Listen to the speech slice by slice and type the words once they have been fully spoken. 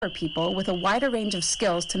people with a wider range of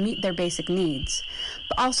skills to meet their basic needs,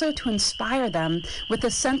 but also to inspire them with a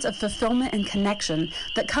sense of fulfillment and connection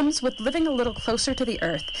that comes with living a little closer to the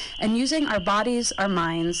earth and using our bodies, our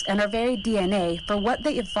minds, and our very DNA for what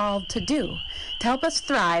they evolved to do, to help us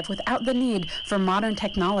thrive without the need for modern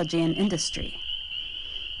technology and industry.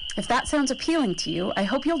 If that sounds appealing to you, I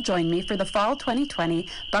hope you'll join me for the Fall 2020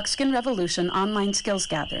 Buckskin Revolution online skills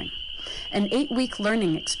gathering, an 8-week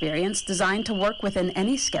learning experience designed to work within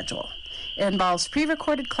any schedule. It involves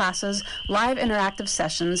pre-recorded classes, live interactive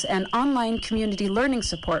sessions, and online community learning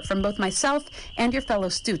support from both myself and your fellow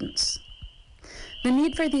students. The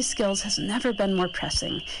need for these skills has never been more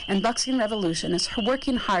pressing, and Buckskin Revolution is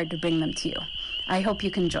working hard to bring them to you. I hope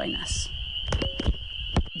you can join us.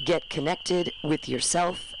 Get connected with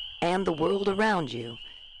yourself and the world around you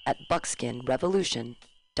at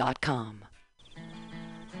buckskinrevolution.com.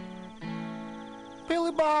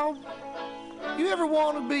 Billy Bob, you ever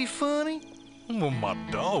want to be funny? Well, my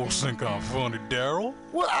dogs think I'm funny, Daryl.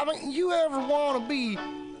 Well, I mean, you ever want to be,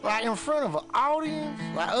 like, in front of an audience?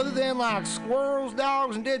 Like, other than, like, squirrels,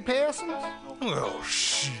 dogs, and dead peasants? Oh,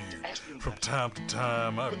 shoot. From time to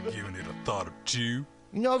time, I've given it a thought or two.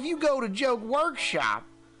 You know, if you go to Joke Workshop,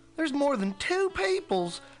 there's more than 2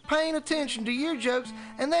 peoples paying attention to your jokes,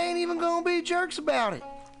 and they ain't even gonna be jerks about it.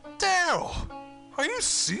 Daryl, are you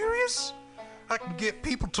serious? I can get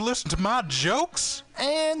people to listen to my jokes?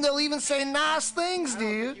 And they'll even say nice things to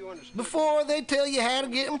you before they tell you how to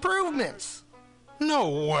get improvements. No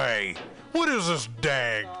way. What is this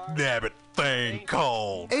dag-nabbit thing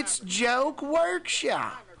called? It's Joke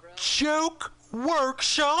Workshop. Joke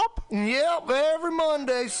Workshop? Yep, every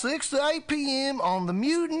Monday, 6 to 8 p.m. on the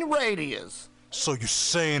MutinyRadio. So you're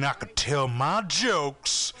saying I could tell my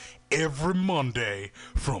jokes every Monday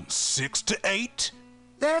from 6 to 8?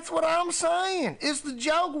 That's what I'm saying. It's the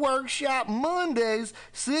Joke Workshop Mondays,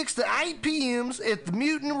 6 to 8 p.m. at the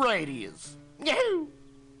MutinyRadio. Yahoo!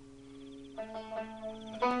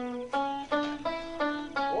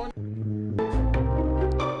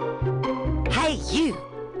 Hey, you,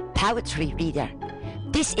 poetry reader.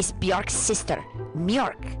 This is Björk's sister,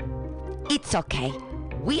 Mjörk. It's okay.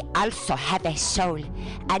 We also have a soul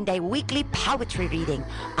and a weekly poetry reading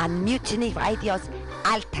on Mutiny Radio's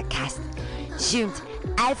AltaCast, tuned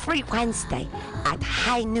every Wednesday at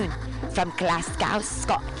high noon from Glasgow,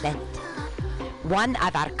 Scotland. One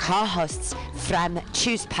of our co-hosts from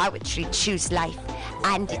Choose Poetry, Choose Life,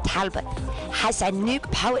 Andy Talbot, has a new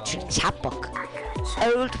poetry chapbook,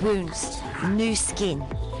 Old Wounds, New Skin,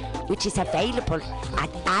 which is available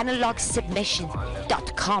at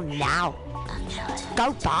analogsubmission.com now.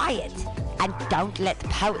 Go buy it, and don't let the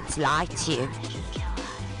poets lie to you.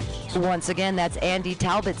 Once again, that's Andy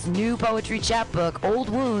Talbot's new poetry chapbook, Old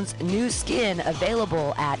Wounds, New Skin,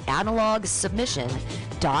 available at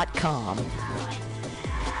analogsubmission.com.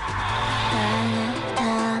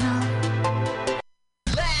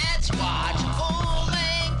 Let's watch a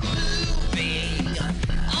full-length movie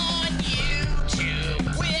on YouTube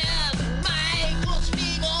with Michael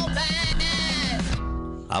Spiegelman.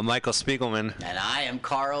 I'm Michael Spiegelman. And I am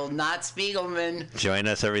Carl, not Spiegelman. Join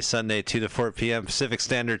us every Sunday, 2 to 4 p.m. Pacific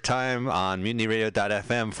Standard Time on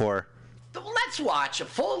MutinyRadio.fm for Let's watch a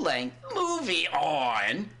full-length movie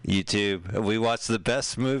on YouTube. We watch the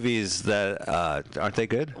best movies that, aren't they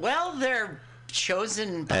good? Well, they're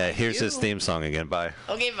chosen by Here's you. his theme song again. Bye.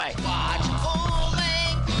 Okay, bye. Watch a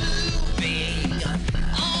full-length movie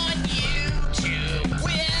on YouTube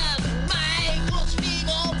with Michael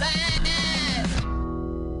Spiegelman.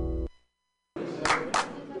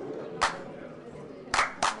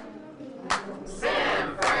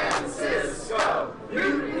 San Francisco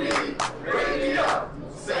Mutiny Radio.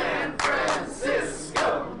 San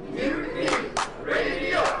Francisco Mutiny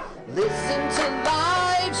Radio. Listen to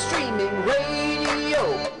live streaming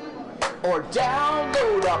radio or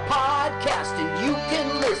download a podcast and you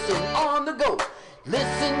can listen on the go.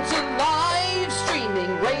 Listen to live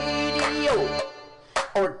streaming radio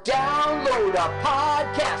or download a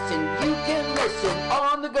podcast and you can listen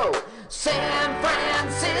on the go. San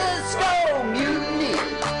Francisco Mutiny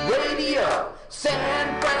Radio.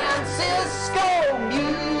 San Francisco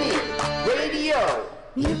Mutiny Radio.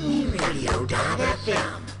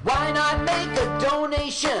 MutinyRadio.fm. Why not make a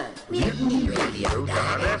donation?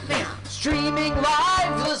 MutinyRadio.fm. Streaming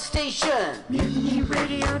live the station.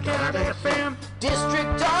 MutinyRadio.fm.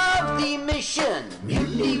 District of the Mission.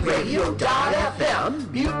 MutinyRadio.fm.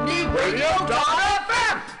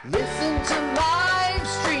 MutinyRadio.fm. Listen to live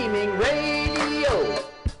streaming radio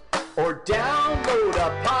or download a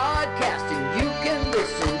podcast and you can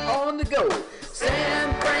listen on the go.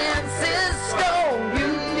 San Francisco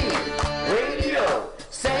Mutiny Radio.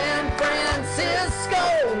 San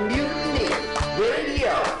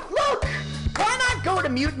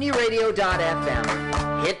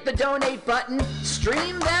MutinyRadio.fm. Hit the donate button,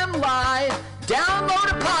 stream them live,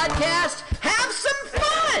 download a podcast, have some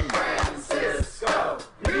fun! Francisco,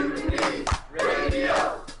 Mutiny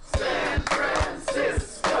Radio. San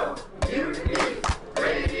Francisco, Mutiny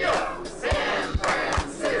Radio. San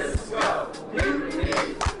Francisco,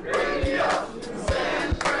 Mutiny Radio.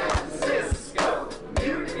 San Francisco,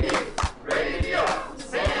 Mutiny Radio.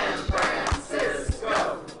 San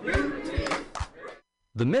Francisco, Mutiny.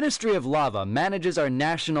 The Ministry of Lava manages our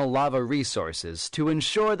national lava resources to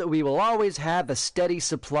ensure that we will always have a steady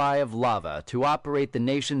supply of lava to operate the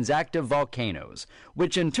nation's active volcanoes,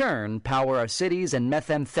 which in turn power our cities and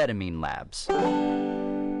methamphetamine labs.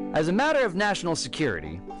 As a matter of national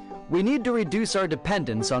security, we need to reduce our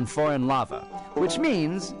dependence on foreign lava, which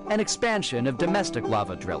means an expansion of domestic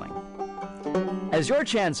lava drilling. As your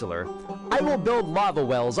chancellor, I will build lava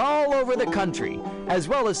wells all over the country, as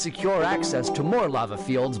well as secure access to more lava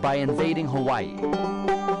fields by invading Hawaii.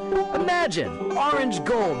 Imagine orange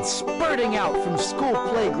gold spurting out from school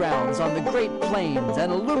playgrounds on the Great Plains and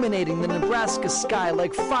illuminating the Nebraska sky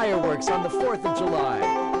like fireworks on the 4th of July.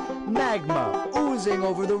 Magma oozing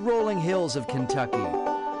over the rolling hills of Kentucky.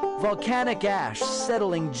 Volcanic ash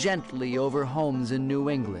settling gently over homes in New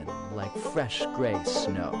England like fresh gray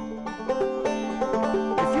snow.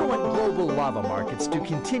 If you want global lava markets to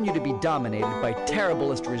continue to be dominated by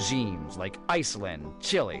terriblest regimes like Iceland,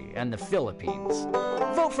 Chile, and the Philippines,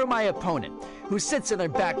 vote for my opponent, who sits in their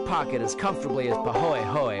back pocket as comfortably as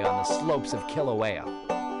Pahoehoe on the slopes of Kilauea.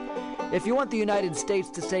 If you want the United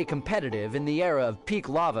States to stay competitive in the era of peak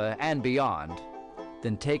lava and beyond,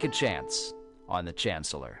 then take a chance on the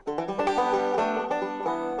Chancellor.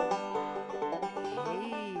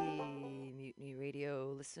 Hey, Mutiny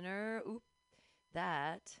Radio listener. Oop,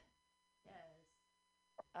 that. Yes.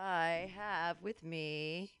 I have with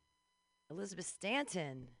me Elizabeth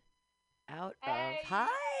Stanton out of. Hi.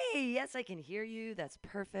 Yes, I can hear you. That's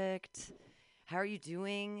perfect. How are you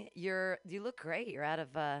doing? You look great. You're out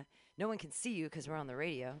of. No one can see you because we're on the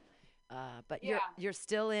radio. But you're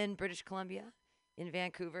still in British Columbia, in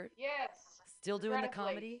Vancouver. Yes. Still doing the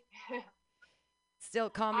comedy.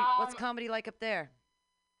 Still comedy. What's comedy like up there?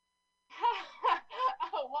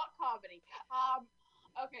 What comedy?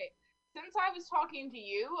 Okay. Since I was talking to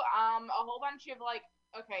you, a whole bunch of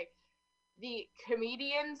the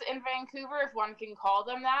comedians in Vancouver, if one can call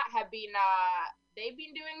them that, have been they've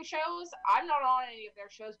been doing shows. I'm not on any of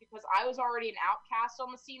their shows because I was already an outcast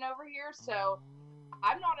on the scene over here, so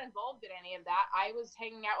I'm not involved in any of that. I was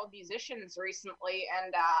hanging out with musicians recently,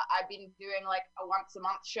 and I've been doing like a once a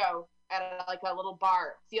month show at a little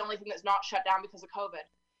bar. It's the only thing that's not shut down because of COVID.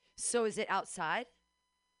 So is it outside?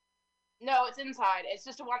 No, it's inside. It's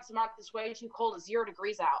just a once a month. It's way too cold. It's 0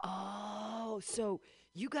 degrees out. Oh, so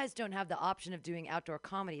you guys don't have the option of doing outdoor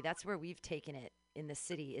comedy. That's where we've taken it in the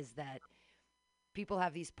city, is that people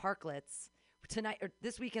have these parklets. Tonight or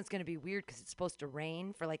this weekend's going to be weird because it's supposed to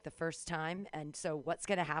rain for like the first time. And so what's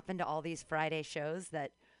going to happen to all these Friday shows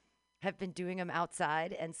that have been doing them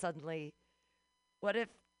outside, and suddenly what are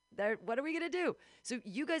we going to do? So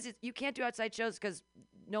you guys, you can't do outside shows because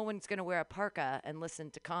no one's going to wear a parka and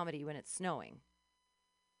listen to comedy when it's snowing.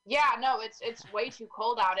 Yeah, no, it's way too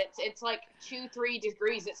cold out. It's like 2-3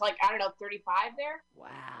 degrees. It's like, I don't know, 35 there.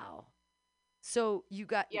 Wow. So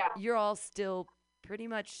you're all still pretty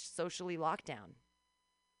much socially locked down.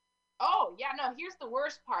 Oh, yeah, no, here's the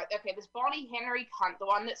worst part. Okay, this Bonnie Henry cunt, the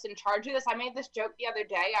one that's in charge of this, I made this joke the other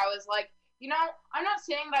day. I was like, I'm not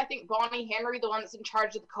saying that I think Bonnie Henry, the one that's in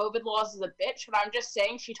charge of the COVID laws, is a bitch, but I'm just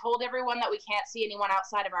saying she told everyone that we can't see anyone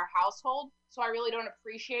outside of our household, so I really don't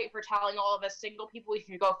appreciate for telling all of us single people we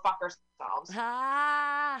can go fuck ourselves.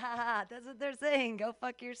 That's what they're saying. Go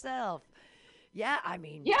fuck yourself. Yeah, I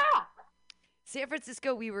mean. Yeah. San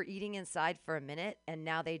Francisco, we were eating inside for a minute, and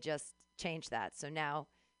now they just changed that. So now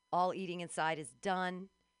all eating inside is done.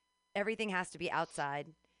 Everything has to be outside.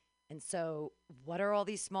 And so what are all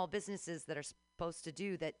these small businesses that are supposed to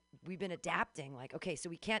do that we've been adapting? Like, okay, so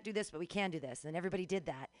we can't do this, but we can do this. And everybody did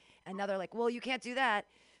that. And now they're like, well, you can't do that.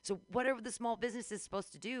 So what are the small businesses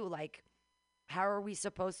supposed to do? Like, how are we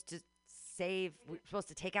supposed to save? We're supposed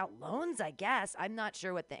to take out loans, I guess. I'm not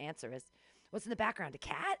sure what the answer is. What's in the background? A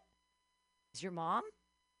cat? Is your mom?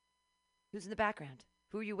 Who's in the background?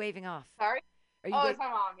 Who are you waving off? Sorry? It's my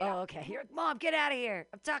mom, yeah. Oh, okay. Mom, get out of here.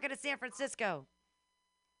 I'm talking to San Francisco.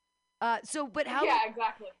 But how? Yeah,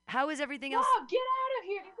 exactly. How is everything else? Mom, get out of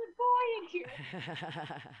here. There's a boy in here.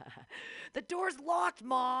 The door's locked,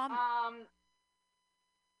 Mom.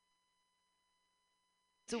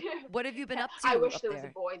 So what have you been up to? I wish up there was a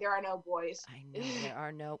boy. There are no boys. I know there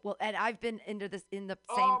are no. Well, and I've been in the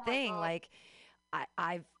same thing. God. Like,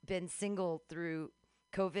 I've been single through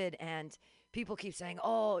COVID, and people keep saying,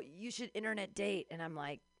 "Oh, you should internet date," and I'm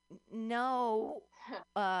like, "No."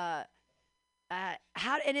 How?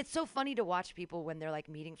 And it's so funny to watch people when they're like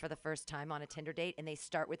meeting for the first time on a Tinder date, and they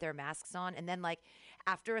start with their masks on, and then like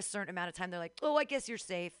after a certain amount of time, they're like, "Oh, I guess you're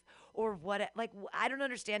safe," or what? Like I don't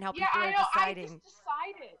understand how Yeah, people I are know. deciding.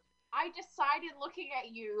 I decided looking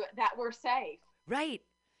at you that we're safe. Right.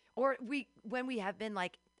 Or when we have been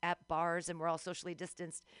like at bars and we're all socially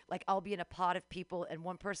distanced, like I'll be in a pod of people and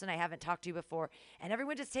one person I haven't talked to before, and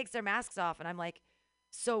everyone just takes their masks off, and I'm like,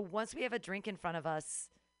 so once we have a drink in front of us,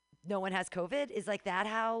 no one has COVID? Is like that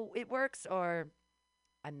how it works? Or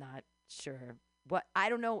I'm not sure. What I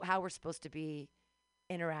don't know how we're supposed to be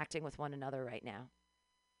interacting with one another right now.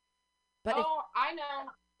 But I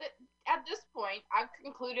know. At this point, I've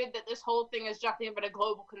concluded that this whole thing is nothing but a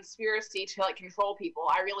global conspiracy to like control people.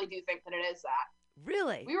 I really do think that it is that.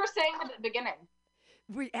 Really? We were saying that at the beginning.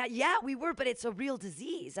 Yeah, we were, but it's a real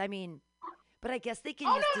disease. I mean, but I guess they can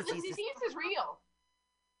use the diseases. disease is real.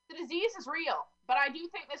 The disease is real. But I do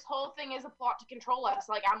think this whole thing is a plot to control us.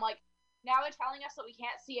 Like, I'm like, now they're telling us that we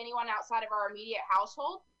can't see anyone outside of our immediate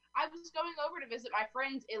household. I was going over to visit my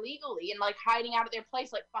friends illegally and like hiding out at their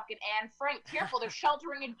place like fucking Anne Frank. Careful, they're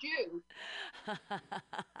sheltering a Jew. Oh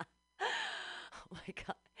my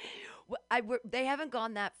God. Well, they haven't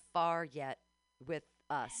gone that far yet with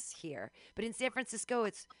us here. But in San Francisco,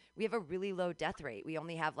 we have a really low death rate. We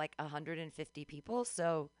only have like 150 people.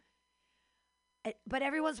 So, but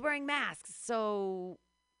everyone's wearing masks. So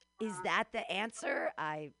is that the answer?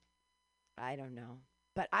 I don't know.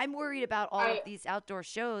 But I'm worried about all of these outdoor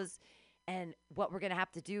shows and what we're going to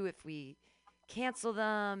have to do if we cancel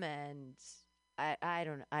them. And I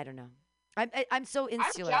don't know. I'm so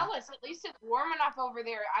insular. I'm jealous. At least it's warm enough over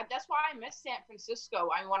there. That's why I miss San Francisco.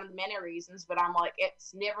 I'm one of the many reasons, but I'm like,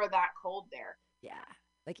 it's never that cold there. Yeah.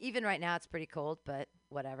 Like even right now it's pretty cold, but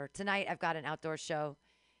whatever. Tonight I've got an outdoor show,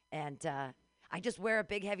 and I just wear a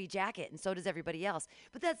big heavy jacket, and so does everybody else.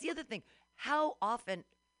 But that's the other thing. How often,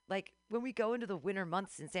 like when we go into the winter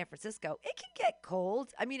months in San Francisco, it can get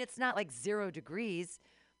cold. I mean, it's not like 0 degrees,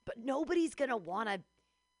 but nobody's going to want to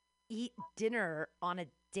eat dinner on a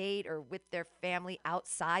date or with their family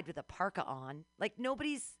outside with a parka on. Like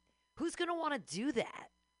who's going to want to do that?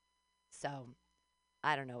 So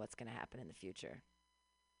I don't know what's going to happen in the future.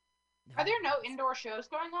 Are there no indoor shows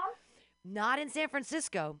going on? Not in San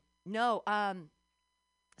Francisco. No.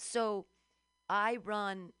 So I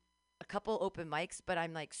run a couple open mics, but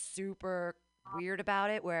I'm like super weird about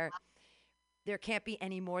it, where there can't be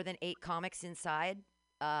any more than 8 comics inside,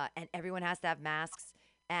 and everyone has to have masks,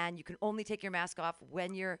 and you can only take your mask off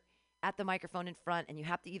when you're at the microphone in front, and you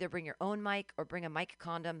have to either bring your own mic or bring a mic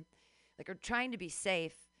condom. Like, we're trying to be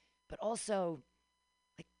safe, but also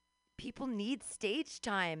like people need stage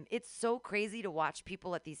time. It's so crazy to watch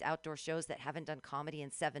people at these outdoor shows that haven't done comedy in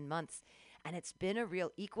 7 months, and it's been a real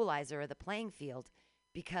equalizer of the playing field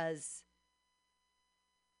because,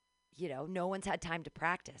 you know, no one's had time to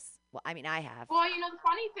practice. Well, I mean, I have. Well, you know, the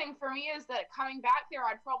funny thing for me is that coming back there,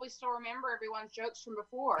 I'd probably still remember everyone's jokes from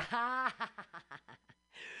before.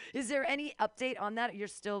 Is there any update on that?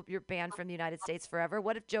 You're banned from the United States forever.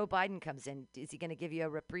 What if Joe Biden comes in? Is he going to give you a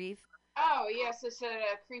reprieve? Oh, yes, it's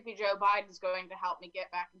creepy Joe Biden's going to help me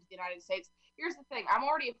get back into the United States. Here's the thing. I'm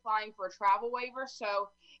already applying for a travel waiver, so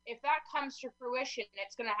if that comes to fruition,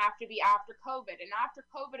 it's going to have to be after COVID. And after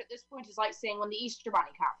COVID at this point is like saying when the Easter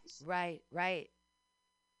Bunny comes. Right, right.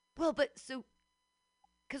 Well, but so,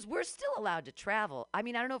 because we're still allowed to travel. I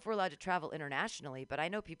mean, I don't know if we're allowed to travel internationally, but I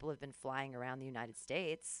know people have been flying around the United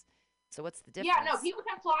States. So what's the difference? Yeah, no, people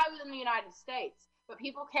can fly within the United States, but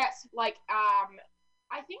people can't, like,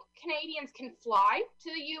 I think Canadians can fly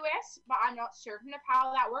to the U.S., but I'm not certain of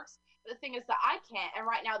how that works. But the thing is that I can't, and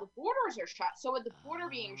right now the borders are shut. So with the border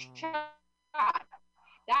being shut,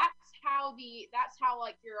 that's how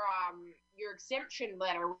like your exemption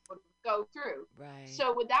letter would go through. Right.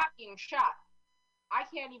 So with that being shut, I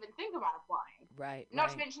can't even think about applying. Right.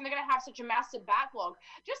 Not to mention they're going to have such a massive backlog.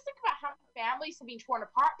 Just think about how many families have been torn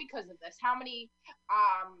apart because of this. How many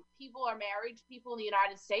people are married to people in the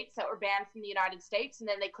United States that were banned from the United States, and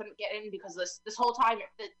then they couldn't get in because this whole time,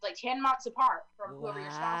 like 10 months apart from whoever your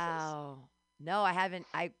spouse is. Wow. No, I haven't.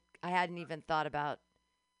 I hadn't even thought about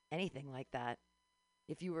anything like that.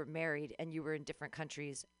 If you were married and you were in different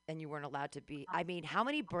countries and you weren't allowed to be. I mean, how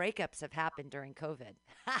many breakups have happened during COVID?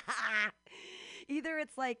 Either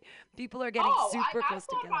it's like people are getting super close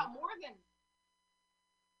together. About more than.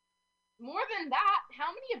 more than that,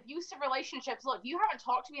 how many abusive relationships? Look, you haven't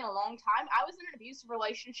talked to me in a long time. I was in an abusive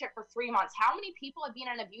relationship for 3 months. How many people have been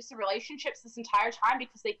in abusive relationships this entire time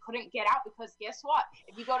because they couldn't get out? Because guess what?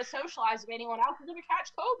 If you go to socialize with anyone else, you're going to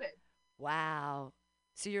catch COVID. Wow.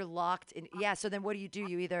 So you're locked in. Yeah. So then what do?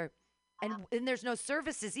 You either, and there's no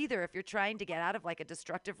services either if you're trying to get out of like a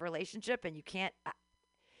destructive relationship and you can't.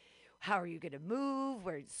 How are you going to move?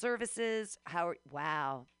 Where are services?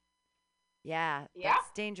 Wow. Yeah, that's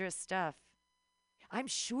dangerous stuff. I'm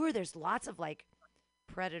sure there's lots of like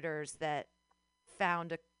predators that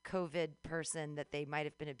found a COVID person that they might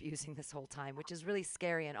have been abusing this whole time, which is really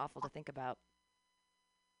scary and awful to think about.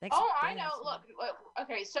 Thanks. I know. Look,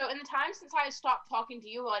 okay, so in the time since I stopped talking to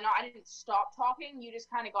you, well, no, I didn't stop talking. You just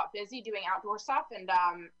kind of got busy doing outdoor stuff. And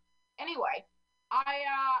anyway,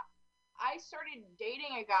 I started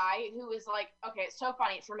dating a guy who was like, okay, it's so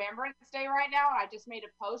funny. It's Remembrance Day right now, and I just made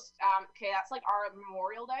a post. Okay, that's like our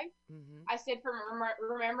Memorial Day. Mm-hmm. I said for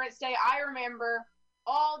Remembrance Day, I remember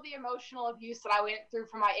all the emotional abuse that I went through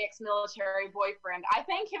from my ex-military boyfriend. I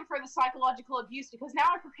thank him for the psychological abuse because now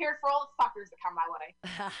I'm prepared for all the fuckers that come my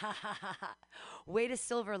way. Way to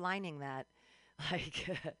silver lining that. Like,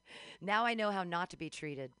 now I know how not to be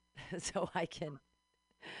treated, so I can...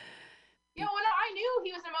 You know, when I knew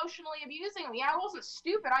he was emotionally abusing me, I wasn't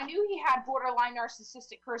stupid. I knew he had borderline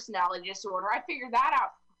narcissistic personality disorder. I figured that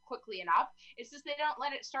out quickly enough. It's just they don't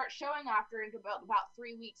let it start showing after about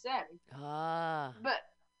 3 weeks in. But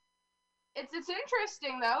it's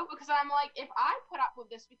interesting, though, because I'm like, if I put up with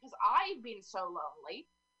this because I've been so lonely,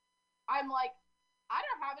 I'm like, I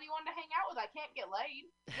don't have anyone to hang out with. I can't get laid.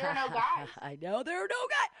 There are no guys. I know there are no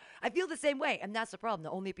guys. I feel the same way, and that's the problem.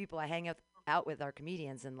 The only people I hang out with are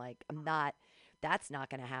comedians, and like that's not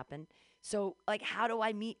going to happen. So like, how do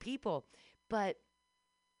I meet people? But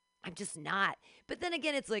I'm just not. But then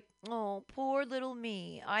again, it's like, oh, poor little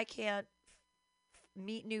me. I can't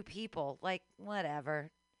meet new people. Like,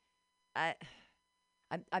 whatever.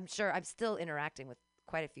 I'm sure I'm still interacting with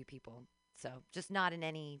quite a few people. So just not in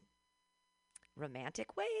any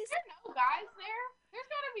romantic ways. There are no guys there. There's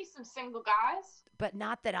got to be some single guys. But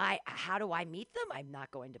not that how do I meet them? I'm not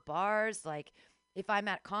going to bars. Like, if I'm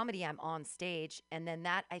at comedy, I'm on stage. And then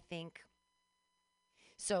that, I think,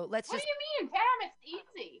 so let's What just. do you mean? Damn, it's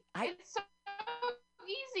easy. It's so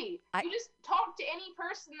easy. You just talk to any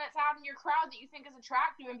person that's out in your crowd that you think is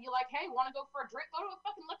attractive and be like, hey, want to go for a drink? Go to a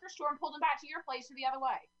fucking liquor store and pull them back to your place or the other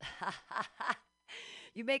way.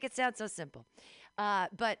 You make it sound so simple.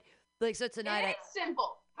 But, like, so tonight. It is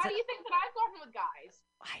simple. How do you think that I've gotten with guys?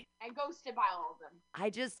 And ghosted by all of them.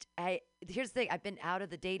 Here's the thing. I've been out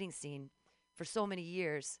of the dating scene for so many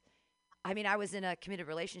years. I mean, I was in a committed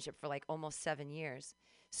relationship for like almost 7 years.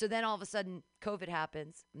 So then all of a sudden COVID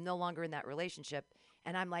happens. I'm no longer in that relationship.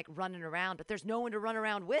 And I'm like running around, but there's no one to run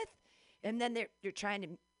around with. And then you're trying to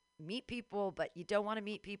meet people, but you don't want to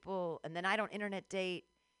meet people. And then I don't internet date.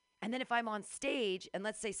 And then if I'm on stage, and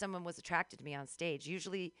let's say someone was attracted to me on stage,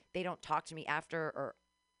 usually they don't talk to me after, or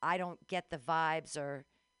I don't get the vibes, or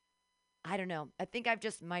I don't know. I think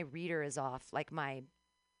my reader is off. Like my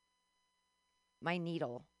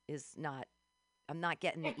needle is not, I'm not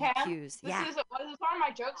getting the EQs. This is one of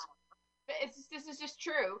my jokes. This is just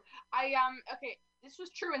true. Okay, this was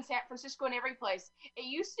true in San Francisco and every place. It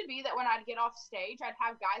used to be that when I'd get off stage, I'd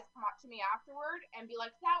have guys come up to me afterward and be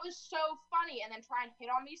like, that was so funny, and then try and hit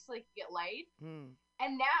on me so they could get laid.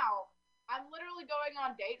 And now I'm literally going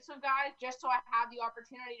on dates with guys just so I have the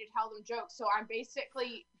opportunity to tell them jokes. So I'm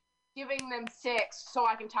basically giving them 6 so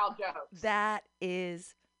I can tell jokes. That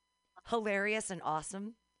is hilarious and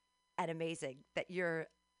awesome and amazing that you're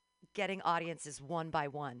getting audiences one by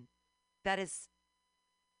one. That is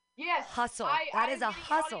hustle. That is a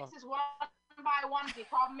hustle. Audiences one by one. The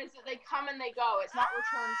problem is that they come and they go. It's not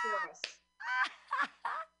return service.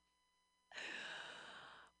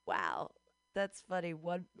 Wow. That's funny.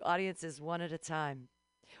 One audience is one at a time.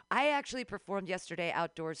 I actually performed yesterday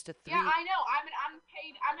outdoors to 3. Yeah, I know.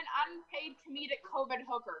 I'm an unpaid comedic COVID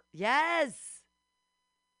hooker. Yes.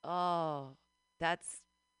 Oh, that's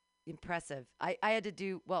impressive. I had to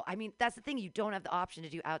do, well, I mean, that's the thing. You don't have the option to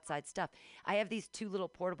do outside stuff. I have these 2 little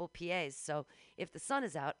portable PAs. So if the sun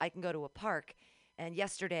is out, I can go to a park. And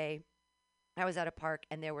yesterday I was at a park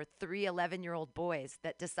and there were 3 11-year-old boys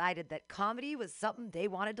that decided that comedy was something they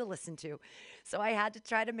wanted to listen to. So I had to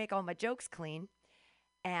try to make all my jokes clean.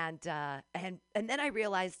 And then I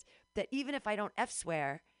realized that even if I don't F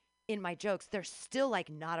swear in my jokes, they're still like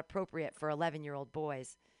not appropriate for 11-year-old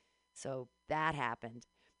boys. So that happened.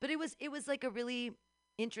 But it was like a really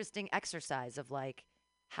interesting exercise of like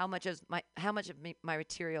how much of my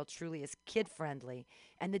material truly is kid friendly,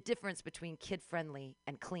 and the difference between kid friendly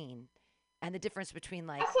and clean And the difference between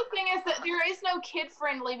like That's the thing, is that there is no kid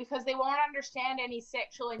friendly because they won't understand any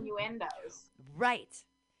sexual innuendos. right.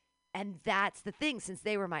 And that's the thing. Since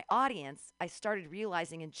they were my audience, I started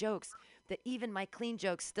realizing in jokes that even my clean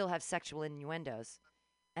jokes still have sexual innuendos.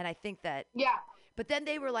 And I think that Yeah. But then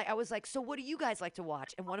they were like, I was like, so what do you guys like to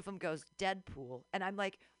watch? And one of them goes, Deadpool. And I'm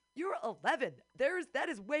like, you're 11. That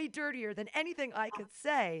is way dirtier than anything I could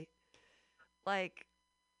say. Like,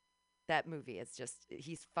 that movie, it's just,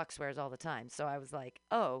 he fuck swears all the time. So I was like,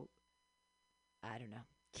 oh, I don't know,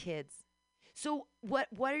 kids. So what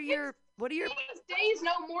are your These days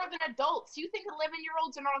know more than adults. You think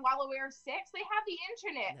 11-year-olds are not well aware of sex? They have the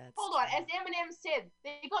internet. That's Hold on, true. as Eminem said,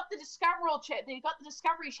 they got the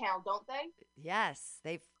Discovery Channel, don't they? Yes,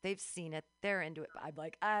 they've seen it. They're into it. I'm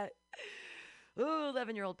like,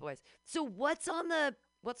 11-year-old boys. So what's on the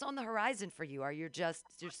horizon for you? You're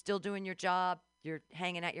still doing your job? You're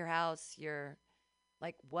hanging at your house? You're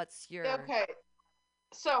like, what's your Okay.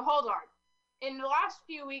 So hold on. In the last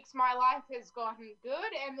few weeks, my life has gotten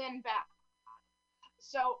good and then bad.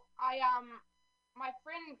 So my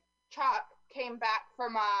friend Chuck came back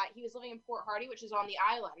from he was living in Port Hardy, which is on the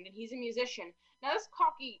island, and he's a musician. Now this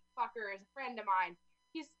cocky fucker is a friend of mine.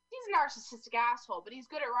 He's a narcissistic asshole, but he's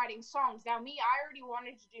good at writing songs. Now me, I already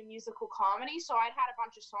wanted to do musical comedy, so I'd had a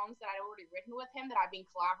bunch of songs that I'd already written with him that I've been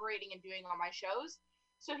collaborating and doing on my shows.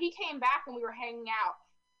 So he came back and we were hanging out,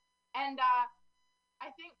 and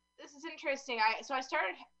I think this is interesting. I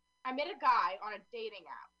met a guy on a dating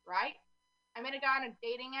app, right? I met a guy on a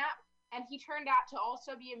dating app, and he turned out to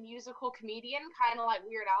also be a musical comedian, kind of like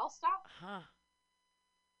Weird Al stuff. Huh.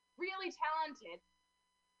 Really talented.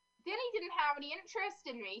 Then he didn't have any interest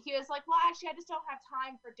in me. He was like, well, actually, I just don't have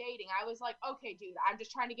time for dating. I was like, okay, dude, I'm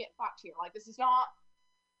just trying to get fucked here. Like, this is not...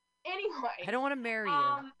 Anyway. I don't want to marry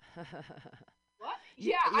you. What?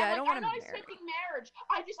 Yeah, I'm I don't want to I'm not marry. expecting marriage.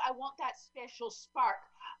 I want that special spark.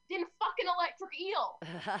 Then fucking electric eel.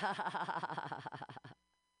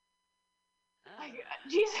 Like,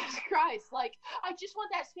 Jesus Christ. Like, I just want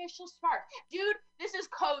that special spark. Dude, this is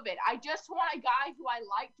COVID. I just want a guy who I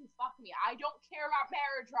like to fuck me. I don't care about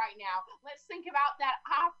marriage right now. Let's think about that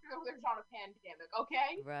after there's not a pandemic,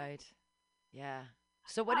 okay? Right. Yeah.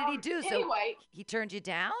 So what did he do? Anyway. So he turned you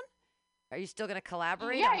down? Are you still going to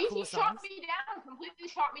collaborate Yeah, on cool he shot songs? me down, completely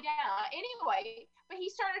shot me down. Anyway, but he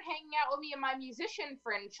started hanging out with me and my musician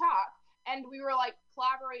friend Chuck, and we were like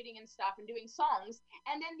collaborating and stuff and doing songs.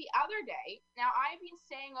 And then the other day, now I've been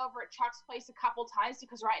staying over at Chuck's place a couple times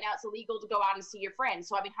because right now it's illegal to go out and see your friends.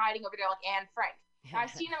 So I've been hiding over there like Anne Frank. Now,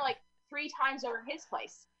 I've seen him like 3 times over his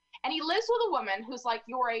place. And he lives with a woman who's like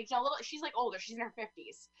your age, and she's like older, she's in her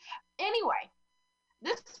 50s. Anyway,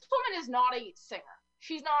 this woman is not a singer.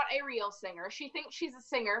 She's not a real singer. She thinks she's a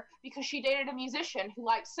singer because she dated a musician who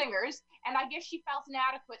likes singers, and I guess she felt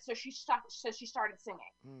inadequate, so she started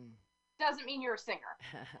singing. Doesn't mean you're a singer.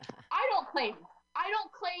 I don't claim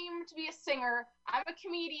to be a singer. I'm a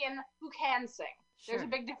comedian who can sing. Sure. There's a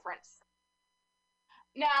big difference.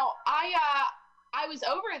 Now, I was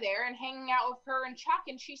over there and hanging out with her and Chuck,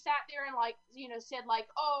 and she sat there and said let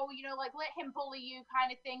him bully you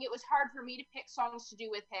kind of thing. It was hard for me to pick songs to do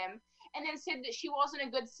with him, and then said that she wasn't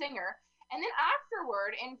a good singer. And then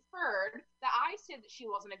afterward inferred that I said that she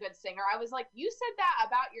wasn't a good singer. I was like, you said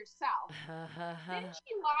that about yourself. Then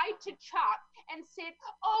she lied to Chuck and said,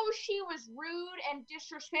 oh, she was rude and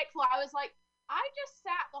disrespectful. I was like, I just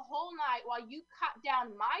sat the whole night while you cut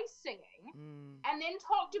down my singing and then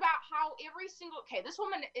talked about how this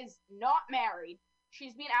woman is not married.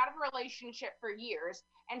 She's been out of a relationship for years,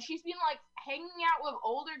 and she's been like hanging out with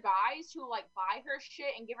older guys who like buy her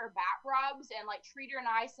shit and give her back rubs and like treat her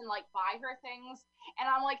nice and like buy her things. And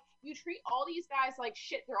I'm like, you treat all these guys like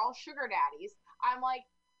shit. They're all sugar daddies. I'm like,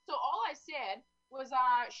 so all I said was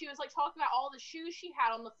she was like talking about all the shoes she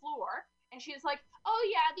had on the floor. And she was like, oh,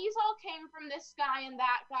 yeah, these all came from this guy and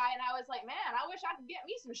that guy. And I was like, man, I wish I could get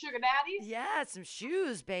me some sugar daddies. Yeah, some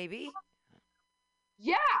shoes, baby.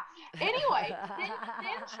 Yeah. Anyway,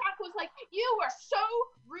 then Chuck was like, you were so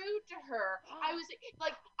rude to her. I was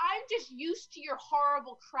like, I'm just used to your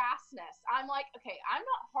horrible crassness. I'm like, okay, I'm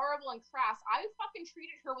not horrible and crass. I fucking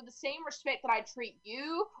treated her with the same respect that I treat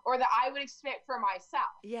you or that I would expect for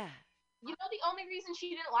myself. Yeah. You know, the only reason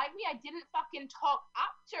she didn't like me, I didn't fucking talk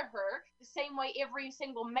up to her the same way every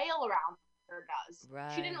single male around her does.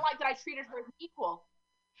 Right. She didn't like that I treated her as equal.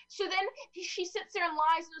 So then she sits there and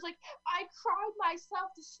lies and was like, I cried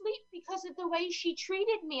myself to sleep because of the way she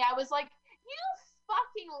treated me. I was like, you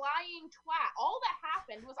fucking lying twat. All that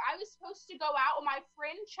happened was I was supposed to go out with my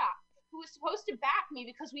friend Chuck, who who was supposed to back me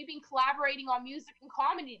because we've been collaborating on music and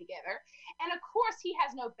comedy together. And of course, he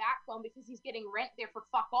has no backbone because he's getting rent there for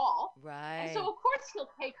fuck all. Right. And so, of course,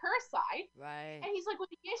 he'll take her side. Right. And he's like, well,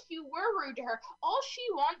 yes, you were rude to her. All she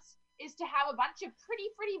wants is to have a bunch of pretty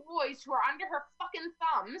boys who are under her fucking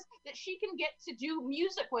thumbs that she can get to do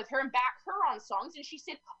music with her and back her on songs. And she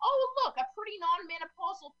said, oh, look, a pretty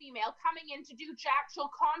non-menopausal female coming in to do actual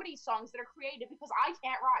comedy songs that are creative because I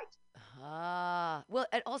can't write. Well,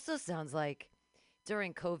 it also sounds like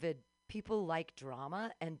during COVID, people like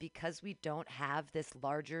drama, and because we don't have this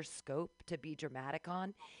larger scope to be dramatic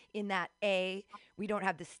on, in that we don't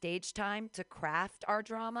have the stage time to craft our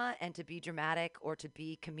drama and to be dramatic or to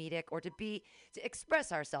be comedic or to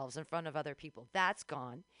express ourselves in front of other people. That's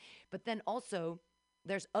gone. But then also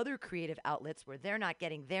there's other creative outlets where they're not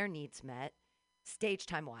getting their needs met stage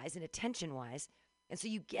time wise and attention wise. And so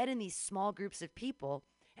you get in these small groups of people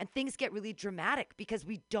and things get really dramatic because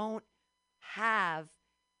we don't have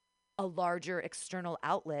a larger external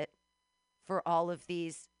outlet for all of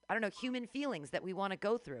these, I don't know, human feelings that we want to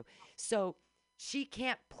go through. So she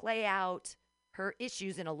can't play out her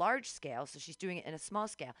issues in a large scale, so she's doing it in a small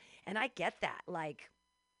scale. And I get that, like,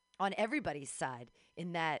 on everybody's side,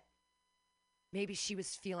 in that maybe she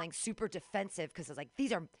was feeling super defensive because it's like,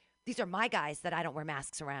 these are my guys that I don't wear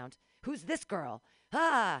masks around. Who's this girl?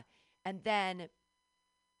 And then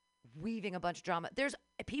weaving a bunch of drama.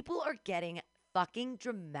 People are getting fucking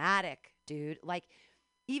dramatic, dude. Like,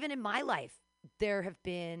 even in my life, there have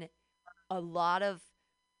been a lot of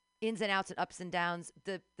ins and outs and ups and downs.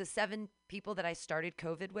 The 7 people that I started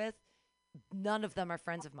COVID with, none of them are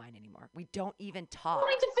friends of mine anymore. We don't even talk. I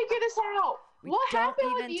need to figure this out. What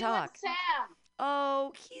happened with you and Sam?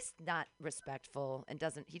 Oh, he's not respectful and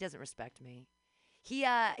he doesn't respect me. He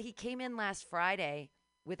came in last Friday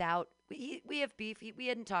without we have beef. We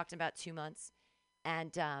hadn't talked in about 2 months,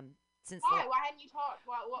 and since why hadn't you talked?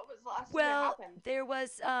 What was the last thing that happened? There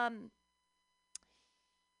was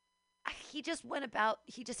he just went about.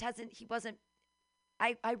 He just hasn't. He wasn't.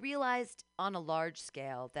 I realized on a large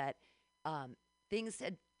scale that things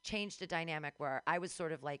had changed the dynamic where I was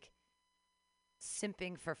sort of like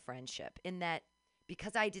simping for friendship, in that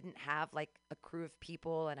because I didn't have like a crew of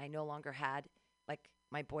people and I no longer had like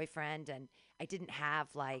my boyfriend, and I didn't have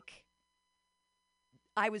like,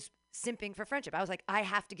 I was simping for friendship. I was like, I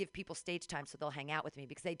have to give people stage time so they'll hang out with me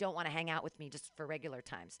because they don't want to hang out with me just for regular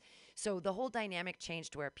times. So the whole dynamic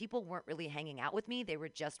changed where people weren't really hanging out with me. They were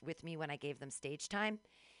just with me when I gave them stage time.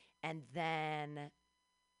 And then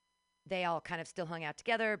they all kind of still hung out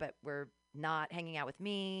together, but were not hanging out with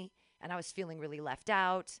me. And I was feeling really left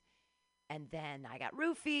out. And then I got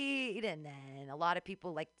roofied. And then a lot of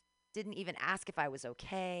people like didn't even ask if I was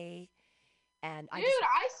okay. And I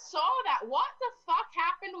saw that. What the fuck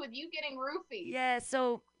happened with you getting roofied? Yeah,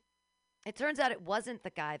 so it turns out it wasn't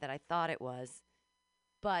the guy that I thought it was.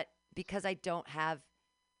 But because I don't have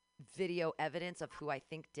video evidence of who I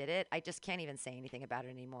think did it, I just can't even say anything about it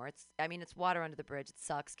anymore. It's water under the bridge. It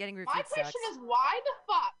sucks. Getting roofied sucks. My question is, why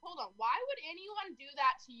the fuck? Hold on. Why would anyone do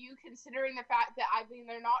that to you, considering the fact that,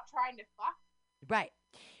 they're not trying to fuck? Right.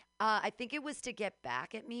 I think it was to get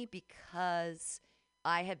back at me because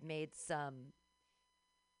I had made some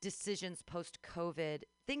decisions post-COVID.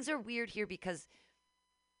 Things are weird here because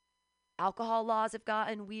alcohol laws have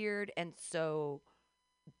gotten weird, and so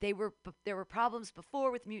there were problems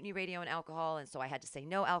before with Mutiny Radio and alcohol, and so I had to say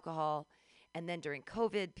no alcohol. And then during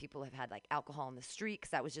COVID, people have had like alcohol in the street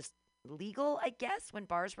because that was just legal, I guess, when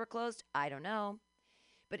bars were closed. I don't know.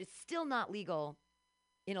 But it's still not legal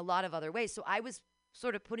in a lot of other ways. So I was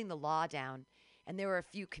sort of putting the law down, and there were a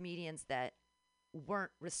few comedians that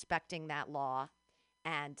weren't respecting that law,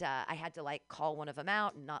 and I had to like call one of them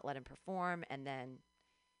out and not let him perform. And then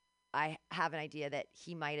I have an idea that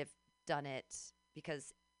he might have done it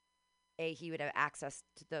because A, he would have access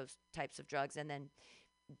to those types of drugs, and then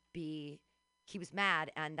B, he was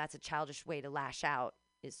mad, and that's a childish way to lash out,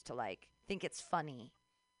 is to like think it's funny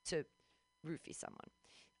to roofie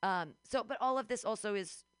someone. But all of this also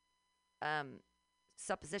is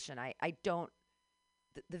supposition. I don't,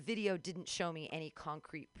 the video didn't show me any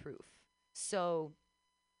concrete proof. So,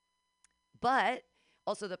 but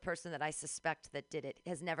also the person that I suspect that did it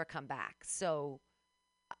has never come back. So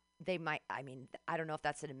they might, I don't know if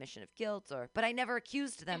that's an admission of guilt but I never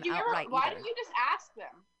accused them outright Why either. didn't you just ask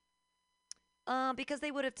them? Because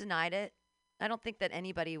they would have denied it. I don't think that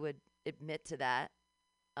anybody would admit to that.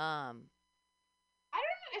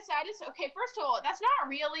 Okay, first of all, that's not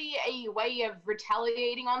really a way of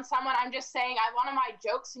retaliating on someone. I'm just saying, one of my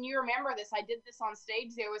jokes, and you remember this, I did this on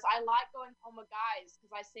stage there, was I like going home with guys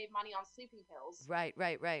because I save money on sleeping pills. Right.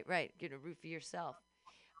 You're going to roofie yourself.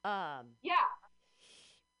 Yeah.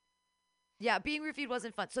 Yeah, being roofied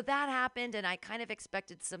wasn't fun. So that happened, and I kind of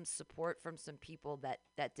expected some support from some people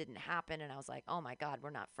that didn't happen. And I was like, oh my God, we're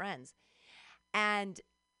not friends. And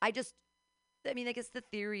I guess the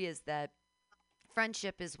theory is that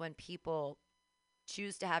friendship is when people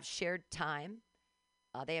choose to have shared time,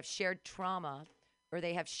 they have shared trauma, or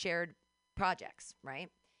they have shared projects, right?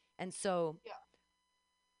 And so Yeah.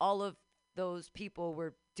 all of those people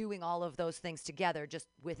were doing all of those things together just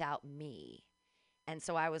without me. And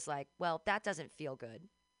so I was like, well, that doesn't feel good.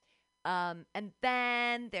 And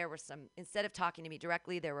then there were instead of talking to me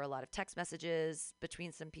directly, there were a lot of text messages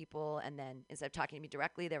between some people. And then instead of talking to me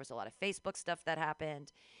directly, there was a lot of Facebook stuff that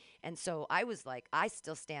happened. And so I was like, I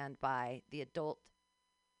still stand by the adult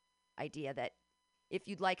idea that if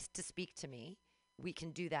you'd like to speak to me, we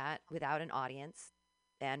can do that without an audience,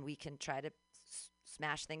 and we can try to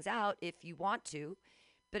smash things out if you want to.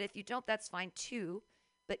 But if you don't, that's fine too.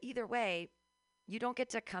 But either way, you don't get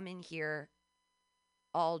to come in here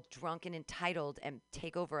all drunk and entitled and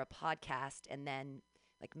take over a podcast and then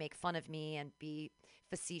like make fun of me and be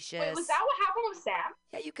facetious. Wait, was that what happened with Sam?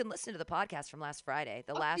 Yeah, you can listen to the podcast from last Friday.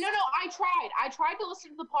 No, I tried. I tried to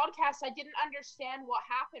listen to the podcast. I didn't understand what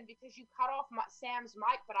happened because you cut off Sam's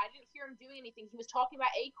mic, but I didn't hear him doing anything. He was talking about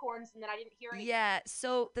acorns, and then I didn't hear anything. Yeah,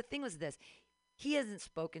 so the thing was this. He hasn't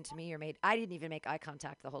spoken to me I didn't even make eye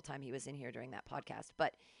contact the whole time he was in here during that podcast,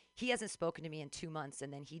 but he hasn't spoken to me in 2 months,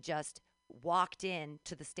 and then he just walked in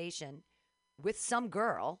to the station with some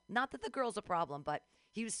girl. Not that the girl's a problem, but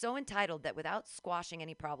he was so entitled that without squashing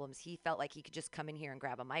any problems, he felt like he could just come in here and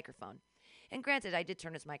grab a microphone. And granted, I did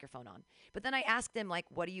turn his microphone on. But then I asked him, like,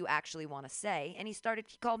 what do you actually want to say? And he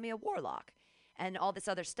called me a warlock and all this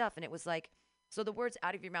other stuff. And it was like, so the words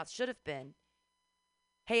out of your mouth should have been,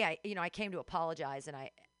 hey, I came to apologize. And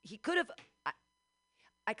he could have,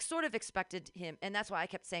 I sort of expected him. And that's why I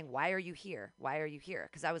kept saying, why are you here? Why are you here?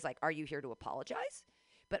 Because I was like, are you here to apologize?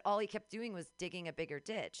 But all he kept doing was digging a bigger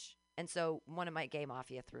ditch. And so one of my gay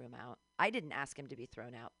mafia threw him out. I didn't ask him to be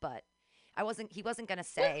thrown out, but he wasn't going to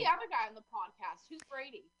say. Who's the other guy on the podcast? Who's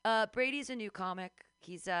Brady? Brady's a new comic.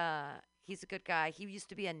 He's a good guy. He used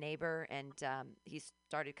to be a neighbor, and he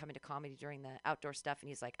started coming to comedy during the outdoor stuff, and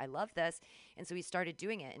he's like, I love this. And so he started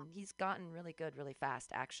doing it, and he's gotten really good really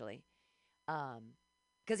fast, actually.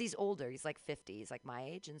 Because he's older. He's like 50. He's like my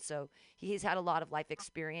age. And so he's had a lot of life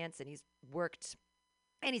experience, and he's worked.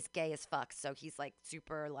 And he's gay as fuck, so he's like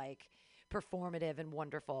super like performative and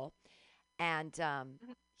wonderful. And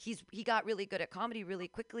he got really good at comedy really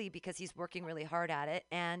quickly because he's working really hard at it.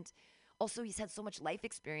 And also he's had so much life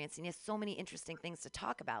experience and he has so many interesting things to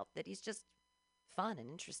talk about that he's just fun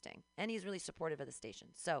and interesting. And he's really supportive of the station.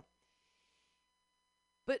 So,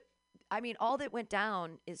 but I mean, all that went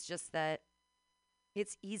down is just that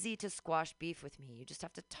it's easy to squash beef with me. You just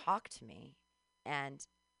have to talk to me. And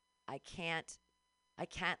I can't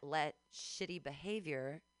let shitty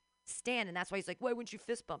behavior stand. And that's why he's like, why wouldn't you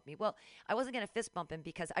fist bump me? Well, I wasn't going to fist bump him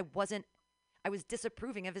because I was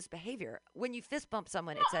disapproving of his behavior. When you fist bump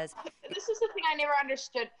someone, it says. This is the thing I never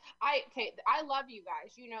understood. I love you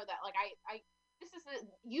guys. You know that. Like,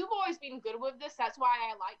 you've always been good with this. That's why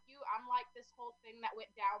I like you. Unlike this whole thing that went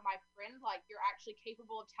down, my friend, like, you're actually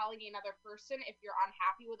capable of telling another person if you're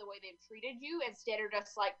unhappy with the way they've treated you instead of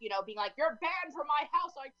just, like, you know, being like, you're banned from my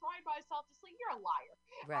house. I tried myself to sleep. You're a liar.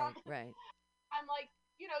 Right. I'm like,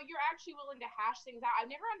 you know, you're actually willing to hash things out. I've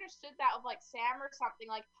never understood that of, like, Sam or something.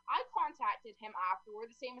 Like, I contacted him afterward,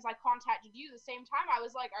 the same as I contacted you the same time. I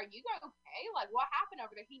was like, are you okay? Like, what happened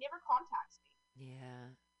over there? He never contacts me.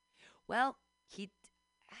 Yeah. Well,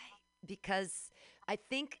 because I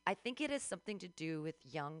think it has something to do with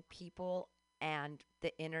young people and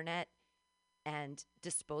the internet and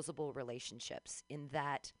disposable relationships, in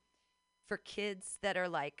that for kids that are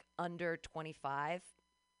like under 25,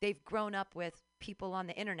 they've grown up with people on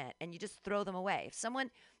the internet and you just throw them away. If someone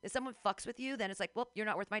fucks with you, then it's like, well, you're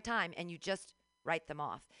not worth my time, and you just write them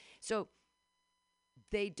off. So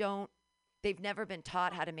they've never been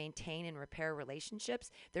taught how to maintain and repair relationships.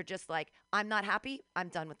 They're just like, I'm not happy, I'm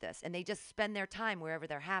done with this. And they just spend their time wherever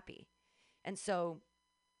they're happy. And so,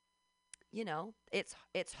 you know, it's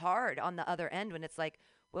hard on the other end when it's like,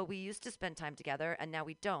 well, we used to spend time together and now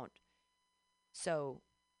we don't. So,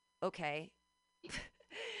 okay.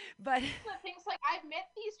 But the things, like, I've met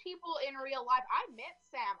these people in real life. I met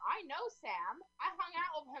Sam. I know Sam. I hung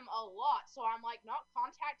out with him a lot. So I'm like, not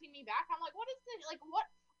contacting me back. I'm like, what is this? Like,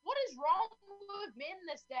 what is wrong with men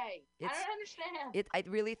this day? I don't understand. I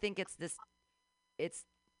really think it's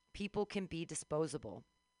people can be disposable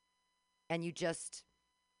and you just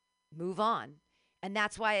move on. And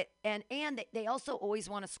that's why, they also always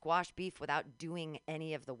want to squash beef without doing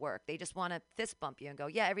any of the work. They just want to fist bump you and go,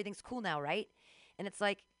 yeah, everything's cool now, right? And it's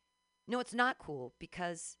like, no, it's not cool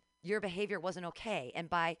because your behavior wasn't okay. And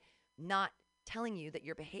by not telling you that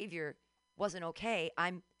your behavior wasn't okay,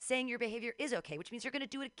 I'm saying your behavior is okay, which means you're going to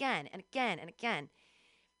do it again and again and again.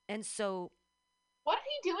 And so, what did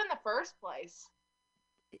he do in the first place?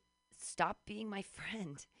 Stop being my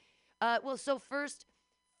friend. Well, so first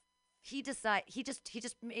he just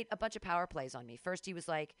made a bunch of power plays on me. First he was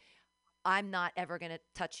like, I'm not ever going to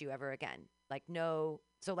touch you ever again. Like, no.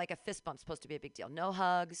 So like a fist bump's supposed to be a big deal. No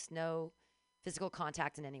hugs, no physical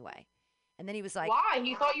contact in any way. And then he was like, why?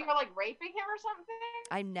 He thought you were like raping him or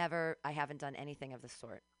something? I haven't done anything of the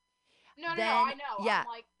sort. No, I know. Yeah. I'm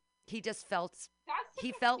like, he just felt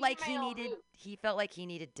he felt like he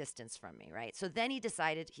needed distance from me, right? So then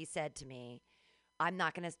he said to me, I'm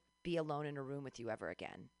not going to be alone in a room with you ever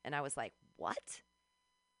again. And I was like, what?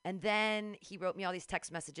 And then he wrote me all these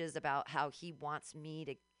text messages about how he wants me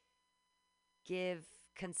to give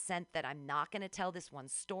consent that I'm not going to tell this one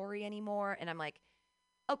story anymore. And I'm like,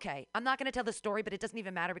 okay, I'm not going to tell the story, but it doesn't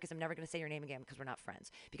even matter because I'm never going to say your name again because we're not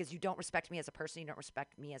friends. Because you don't respect me as a person. You don't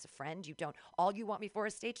respect me as a friend. All you want me for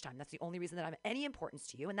is stage time. That's the only reason that I'm any importance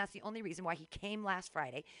to you. And that's the only reason why he came last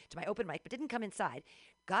Friday to my open mic, but didn't come inside,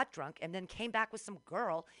 got drunk, and then came back with some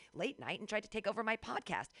girl late night and tried to take over my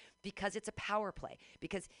podcast because it's a power play.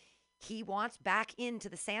 Because he wants back into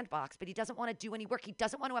the sandbox, but he doesn't want to do any work. He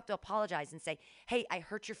doesn't want to have to apologize and say, hey, I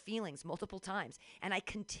hurt your feelings multiple times, and I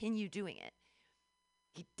continue doing it.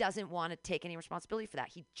 He doesn't want to take any responsibility for that.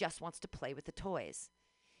 He just wants to play with the toys.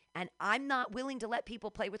 And I'm not willing to let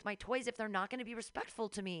people play with my toys if they're not going to be respectful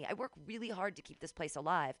to me. I work really hard to keep this place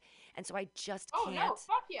alive. And so I just can't. Oh, no,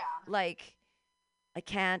 fuck yeah. Like, I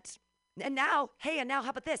can't. And now, how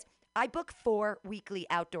about this? I book 4 weekly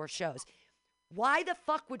outdoor shows. Why the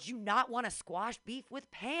fuck would you not want to squash beef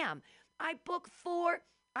with Pam? I book 4.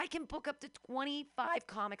 I can book up to 25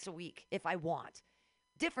 comics a week if I want.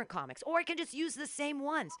 Different comics, or I can just use the same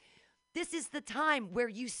ones. This is the time where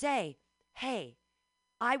you say, hey,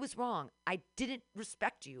 I was wrong. I didn't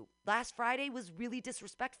respect you. Last Friday was really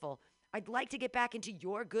disrespectful. I'd like to get back into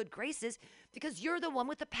your good graces because you're the one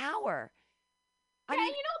with the power. Yeah,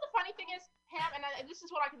 you know the funny thing is, Pam, and this is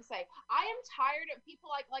what I can say. I am tired of people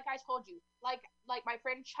like I told you, like my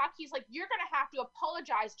friend Chuck. He's like, you're gonna have to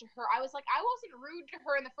apologize to her. I was like, I wasn't rude to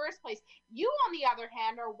her in the first place. You, on the other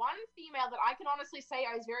hand, are one female that I can honestly say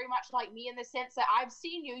is very much like me in the sense that I've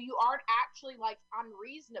seen you. You aren't actually like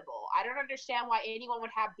unreasonable. I don't understand why anyone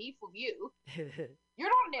would have beef with you.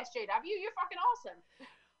 You're not an SJW. You're fucking awesome.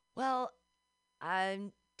 Well,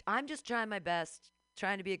 I'm just trying my best,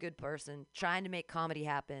 trying to be a good person, trying to make comedy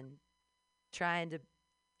happen, trying to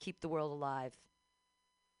keep the world alive.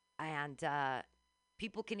 And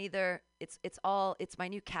people can either, it's my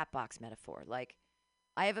new cat box metaphor. Like,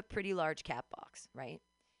 I have a pretty large cat box, right?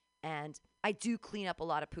 And I do clean up a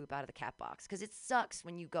lot of poop out of the cat box because it sucks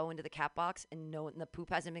when you go into the cat box and the poop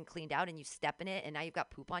hasn't been cleaned out and you step in it and now you've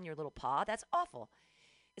got poop on your little paw. That's awful.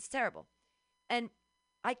 It's terrible. And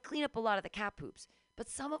I clean up a lot of the cat poops, but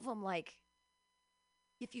some of them, like,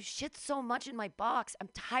 if you shit so much in my box, I'm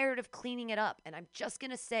tired of cleaning it up. And I'm just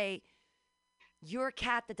going to say, you're a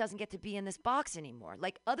cat that doesn't get to be in this box anymore.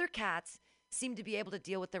 Like, other cats seem to be able to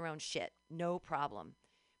deal with their own shit. No problem.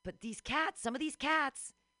 But these cats, some of these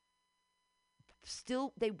cats,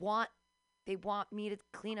 still, they want me to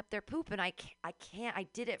clean up their poop. And I can't. I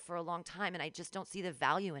did it for a long time, and I just don't see the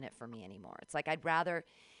value in it for me anymore. It's like I'd rather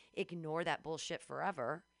ignore that bullshit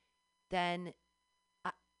forever than...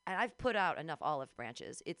 And I've put out enough olive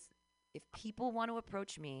branches. It's, if people want to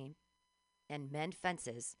approach me and mend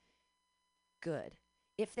fences, good.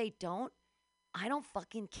 If they don't, I don't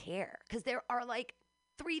fucking care. Because there are like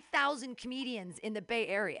 3,000 comedians in the Bay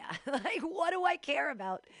Area. Like, what do I care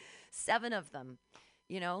about 7 of them?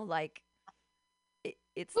 You know, like,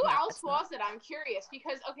 it's Who else was it? I'm curious.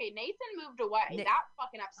 Because, okay, Nathan moved away. That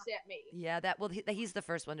fucking upset me. Yeah, he's the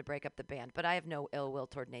first one to break up the band. But I have no ill will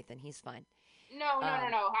toward Nathan. He's fine. No. I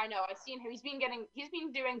know. I've seen him. He's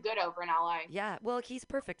been doing good over in LA. Yeah. Well, he's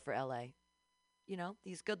perfect for LA. You know,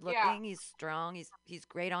 he's good looking. Yeah. He's strong. He's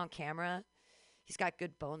great on camera. He's got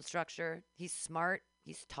good bone structure. He's smart.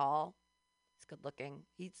 He's tall. He's good looking.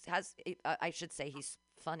 I should say he's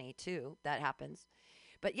funny too. That happens.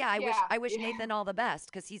 But yeah, I wish Nathan all the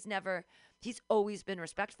best because he's always been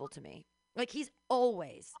respectful to me. Like, he's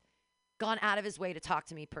always gone out of his way to talk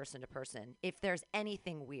to me person to person if there's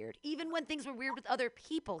anything weird. Even when things were weird with other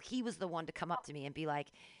people, he was the one to come up to me and be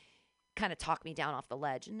like, kind of talk me down off the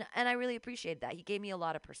ledge. And I really appreciated that. He gave me a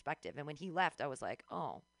lot of perspective. And when he left, I was like,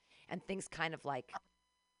 oh. and things kind of like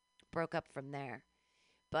broke up from there.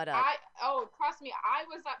 But trust me, I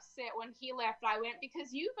was upset when he left. I went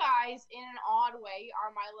because you guys, in an odd way, are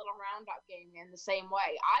my little roundup gang in the same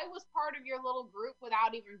way. I was part of your little group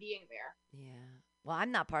without even being there. Yeah. Well,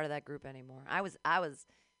 I'm not part of that group anymore. I was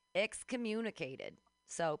excommunicated.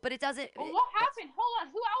 So, but it doesn't. Well, what happened? Hold on.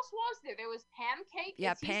 Who else was there? There was Pancake.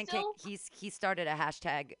 Yeah, Is he Pancake. still... He started a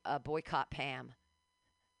hashtag boycott Pam.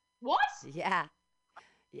 What? Yeah.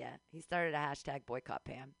 Yeah. He started a hashtag boycott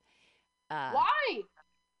Pam. Why?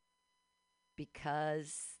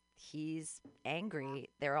 Because he's angry.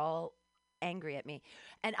 They're all angry at me.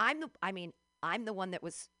 And I'm the one that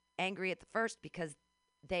was angry at the first because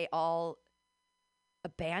they all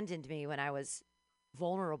abandoned me when I was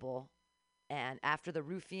vulnerable and after the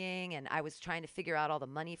roofing, and I was trying to figure out all the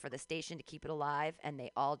money for the station to keep it alive, and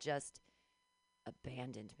they all just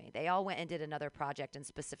abandoned me. They all went and did another project and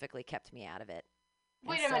specifically kept me out of it.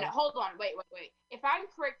 Wait a minute. Hold on. Wait. If I'm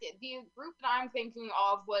correct, the group that I'm thinking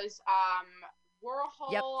of was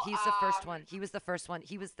Warhol. Yep, he's the first one. He was the first one.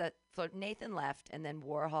 So Nathan left, and then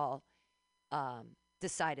Warhol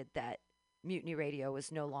decided that Mutiny Radio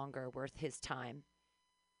was no longer worth his time.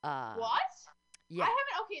 What? Yeah. I haven't.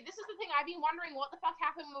 Okay, this is the thing. I've been wondering what the fuck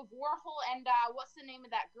happened with Warhol and what's the name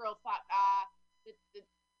of that girl?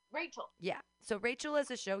 Rachel. Yeah. So Rachel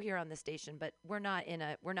has a show here on the station, but we're not in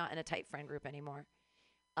a tight friend group anymore.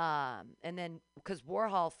 And then because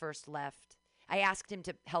Warhol first left, I asked him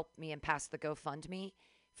to help me and pass the GoFundMe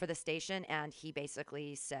for the station, and he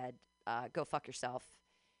basically said, "Go fuck yourself.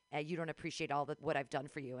 You don't appreciate what I've done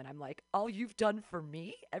for you." And I'm like, "All you've done for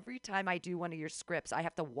me? Every time I do one of your scripts, I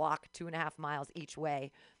have to walk 2.5 miles each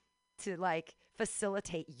way to like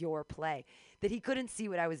facilitate your play." That he couldn't see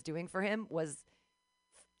what I was doing for him was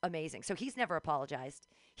amazing. So he's never apologized.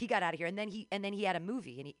 He got out of here, and then he had a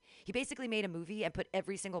movie, and he basically made a movie and put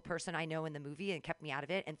every single person I know in the movie and kept me out of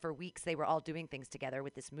it. And for weeks they were all doing things together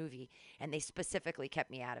with this movie, and they specifically kept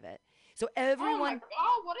me out of it. So everyone, oh my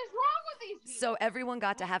God, what is wrong with these people? So everyone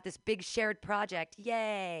got to have this big shared project,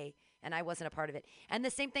 yay! And I wasn't a part of it. And the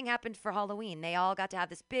same thing happened for Halloween. They all got to have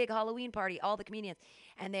this big Halloween party, all the comedians,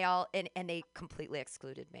 and they all and they completely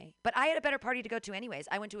excluded me. But I had a better party to go to anyways.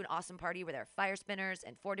 I went to an awesome party where there were fire spinners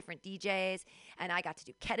and 4 different DJs, and I got to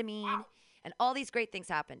do ketamine, and all these great things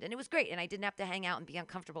happened. And it was great, and I didn't have to hang out and be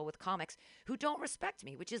uncomfortable with comics who don't respect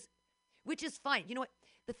me, which is fine. You know what?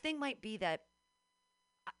 The thing might be that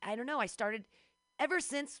I don't know. I started ever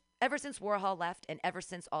since Warhol left, and ever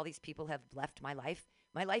since all these people have left my life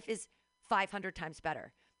is 500 times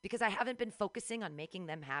better because I haven't been focusing on making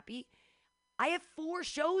them happy. I have 4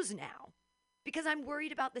 shows now because I'm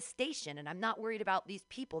worried about the station, and I'm not worried about these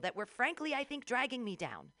people that were frankly, I think, dragging me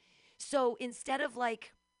down. So instead of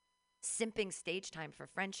like simping stage time for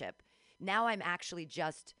friendship, now I'm actually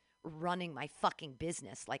just running my fucking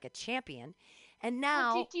business like a champion. And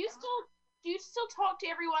now do you still talk to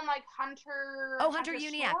everyone like Hunter? Oh, Hunter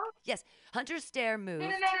Uniac. Yes, Hunter Stair moved. No,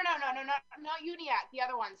 not Uniac. The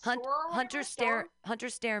other one. Hunter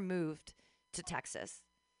Stair moved to Texas.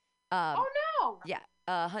 Oh no. Yeah,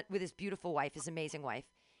 with his beautiful wife, his amazing wife,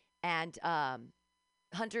 and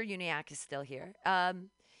Hunter Uniac is still here.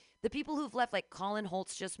 The people who've left, like Colin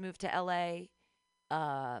Holtz, just moved to L.A.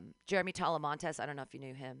 Jeremy Talamontes, I don't know if you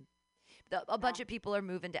knew him. A bunch of people are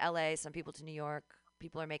moving to L.A. Some people to New York.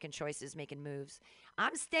 People are making choices, making moves.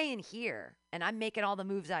 I'm staying here, and I'm making all the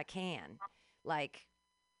moves I can.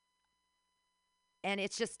 And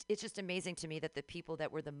it's just amazing to me that the people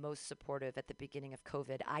that were the most supportive at the beginning of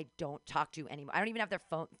COVID, I don't talk to anymore. I don't even have their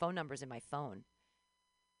phone numbers in my phone.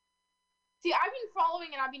 See, I've been following,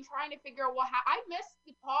 and I've been trying to figure out I missed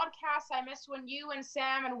the podcast. I missed when you and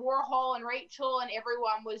Sam and Warhol and Rachel and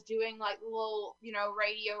everyone was doing like little,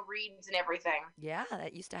 radio reads and everything. Yeah,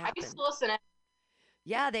 that used to happen. I used to listen.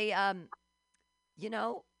 Yeah, they,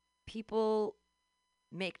 people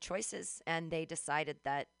make choices, and they decided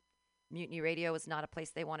that Mutiny Radio is not a place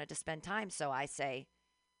they wanted to spend time. So I say,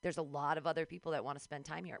 there's a lot of other people that want to spend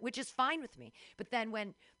time here, which is fine with me. But then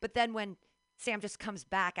when Sam just comes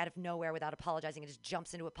back out of nowhere without apologizing and just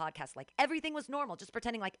jumps into a podcast like everything was normal, just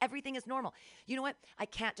pretending like everything is normal. You know what? I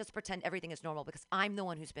can't just pretend everything is normal because I'm the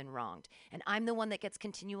one who's been wronged, and I'm the one that gets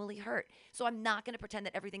continually hurt. So I'm not going to pretend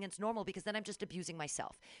that everything is normal because then I'm just abusing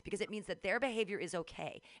myself, because it means that their behavior is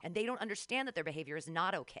okay, and they don't understand that their behavior is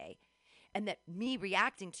not okay, and that me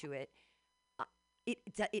reacting to it,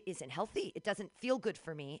 it isn't healthy. It doesn't feel good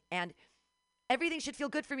for me, and everything should feel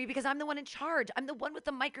good for me because I'm the one in charge. I'm the one with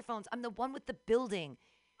the microphones. I'm the one with the building.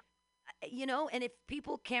 And if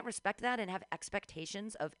people can't respect that and have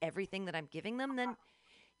expectations of everything that I'm giving them, then,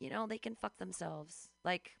 they can fuck themselves.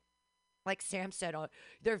 Like, Like Sam said,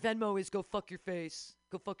 their Venmo is go fuck your face,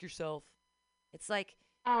 go fuck yourself. It's like,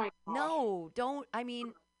 Oh my gosh. no, don't. I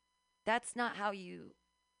mean, that's not how you.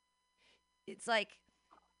 It's like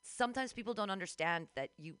sometimes people don't understand that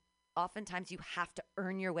oftentimes you have to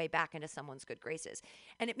earn your way back into someone's good graces.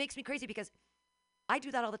 And it makes me crazy because I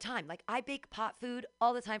do that all the time. Like I bake pot food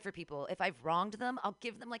all the time for people. If I've wronged them, I'll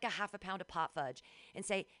give them like a half a pound of pot fudge and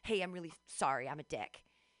say, hey, I'm really sorry. I'm a dick.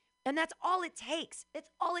 And that's all it takes. It's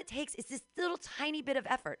all it takes is this little tiny bit of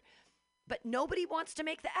effort. But nobody wants to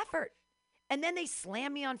make the effort. And then they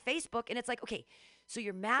slam me on Facebook and it's like, okay, so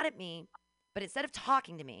you're mad at me, but instead of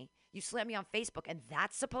talking to me, you slam me on Facebook and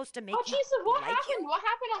that's supposed to make Oh, you Jesus, what like happened? you? What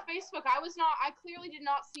happened on Facebook? I clearly did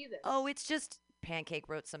not see this. Oh, it's just Pancake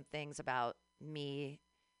wrote some things about me,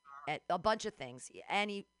 and a bunch of things.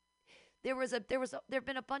 There have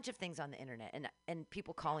been a bunch of things on the internet and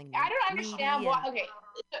people calling me. I don't understand why. and- Okay,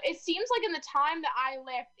 so it seems like in the time that I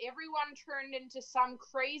left, everyone turned into some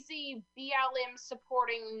crazy BLM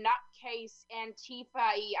supporting nutcase Antifa.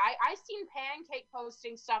 I seen Pancake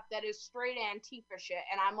posting stuff that is straight Antifa shit,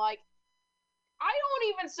 and I'm like, I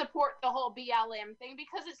don't even support the whole BLM thing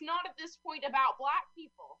because it's not at this point about black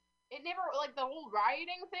people. It never, like the whole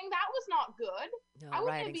rioting thing, that was not good. No, I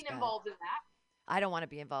wouldn't have rioting's been bad. involved in that. I don't want to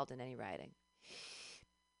be involved in any rioting.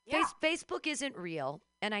 Yeah. Facebook isn't real,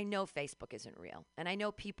 and I know Facebook isn't real. And I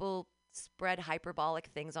know people spread hyperbolic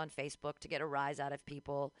things on Facebook to get a rise out of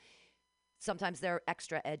people. Sometimes they're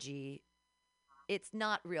extra edgy. It's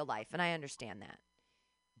not real life, and I understand that.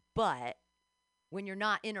 But when you're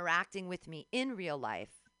not interacting with me in real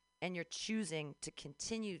life and you're choosing to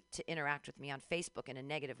continue to interact with me on Facebook in a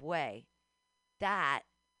negative way, that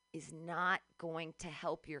is not going to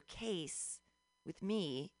help your case with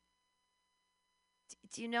me.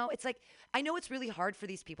 Do you know? It's like, I know it's really hard for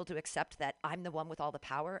these people to accept that I'm the one with all the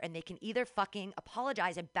power and they can either fucking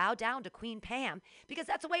apologize and bow down to Queen Pam because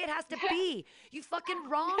that's the way it has to be. You fucking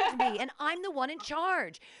wronged me and I'm the one in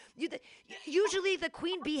charge. Usually the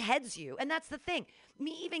Queen beheads you. And that's the thing.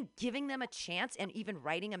 Me even giving them a chance and even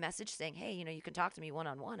writing a message saying, hey, you can talk to me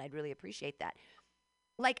one-on-one. I'd really appreciate that.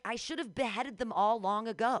 Like, I should have beheaded them all long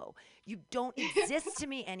ago. You don't exist to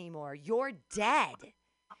me anymore. You're dead.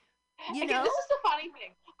 You know? Okay, this is the funny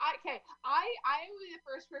thing. I will be the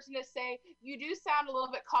first person to say you do sound a little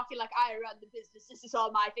bit cocky, like I run the business. This is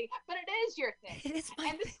all my thing, but it is your thing. It is my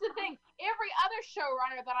and this is the thing. Every other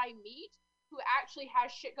showrunner that I meet who actually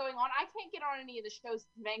has shit going on, I can't get on any of the shows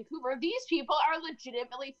in Vancouver. These people are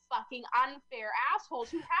legitimately fucking unfair assholes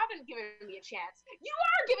who haven't given me a chance. You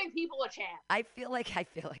are giving people a chance. I feel like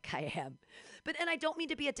I am. And I don't mean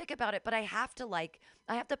to be a dick about it, but I have to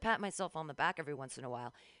pat myself on the back every once in a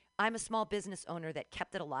while. I'm a small business owner that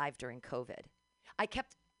kept it alive during COVID.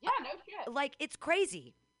 Yeah, no shit. Like, it's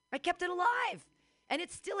crazy. I kept it alive. And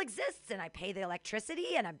it still exists, and I pay the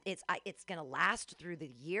electricity, and it's going to last through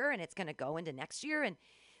the year, and it's going to go into next year, and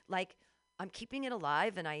like I'm keeping it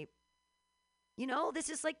alive, and this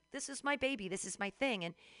is my baby, this is my thing,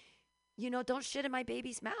 and don't shit in my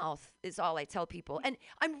baby's mouth is all I tell people, and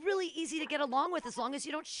I'm really easy to get along with as long as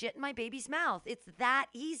you don't shit in my baby's mouth. It's that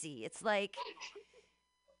easy. It's like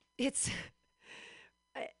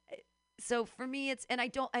so for me, it's, and I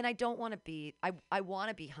don't want to be, I want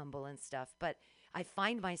to be humble and stuff, but I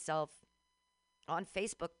find myself on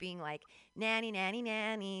Facebook being like, nanny, nanny,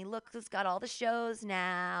 nanny, look who's got all the shows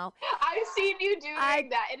now. I've seen you doing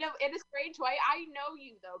that in a strange way. I know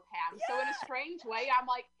you though, Pam. Yeah. So in a strange way, I'm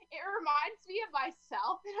like, it reminds me of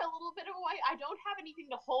myself in a little bit of a way. I don't have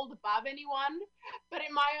anything to hold above anyone, but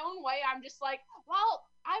in my own way, I'm just like, well,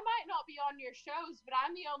 I might not be on your shows, but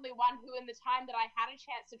I'm the only one who in the time that I had a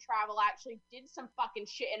chance to travel actually did some fucking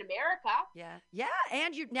shit in America. Yeah. Yeah.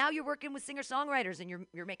 And you're working with singer-songwriters and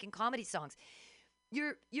you're making comedy songs.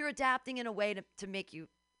 You're adapting in a way to make you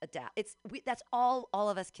adapt. That's all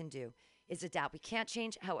of us can do is adapt. We can't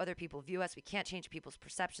change how other people view us. We can't change people's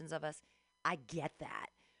perceptions of us. I get that.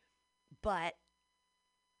 But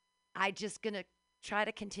I just going to try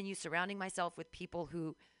to continue surrounding myself with people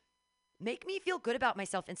who make me feel good about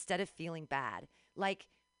myself instead of feeling bad. Like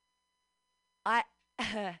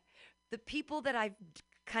the people that I've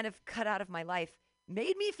kind of cut out of my life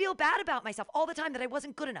made me feel bad about myself all the time, that I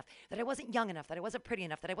wasn't good enough, that I wasn't young enough, that I wasn't pretty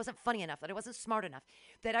enough, that I wasn't funny enough, that I wasn't smart enough,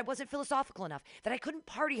 that I wasn't philosophical enough, that I couldn't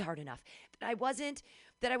party hard enough, that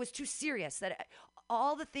I was too serious,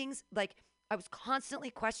 all the things, like I was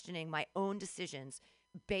constantly questioning my own decisions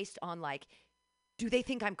based on like, do they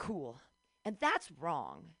think I'm cool? And that's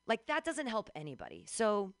wrong. Like that doesn't help anybody.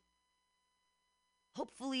 So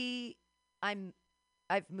hopefully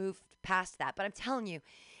I've moved past that, but I'm telling you,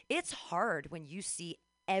 it's hard when you see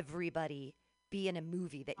everybody be in a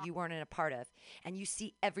movie that you weren't in a part of, and you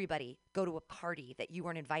see everybody go to a party that you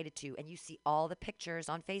weren't invited to, and you see all the pictures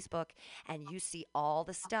on Facebook, and you see all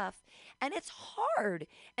the stuff, and it's hard.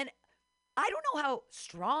 And I don't know how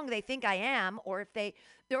strong they think I am, or if they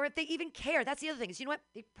even care. That's the other thing is, you know what?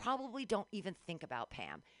 They probably don't even think about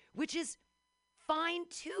Pam, which is fine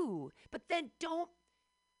too. But then don't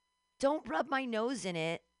rub my nose in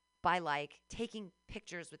it by like taking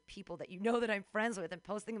pictures with people that you know that I'm friends with and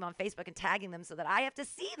posting them on Facebook and tagging them so that I have to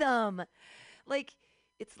see them. Like,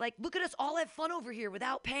 it's like, look at us all have fun over here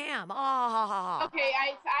without Pam. Ah. Okay,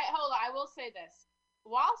 I hold on. I will say this.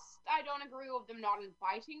 Whilst I don't agree with them not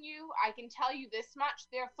inviting you, I can tell you this much: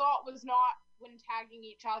 their thought was not when tagging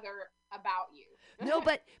each other about you. No,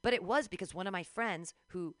 but it was because one of my friends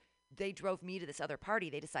who they drove me to this other party.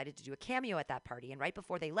 They decided to do a cameo at that party. And right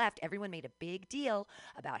before they left, everyone made a big deal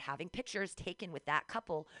about having pictures taken with that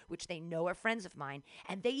couple, which they know are friends of mine.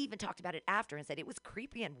 And they even talked about it after and said it was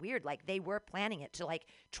creepy and weird. Like they were planning it to like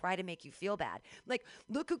try to make you feel bad. Like,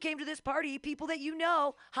 look who came to this party, people that you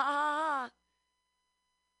know. Ha ha ha.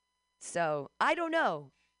 So I don't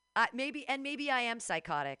know. Maybe I am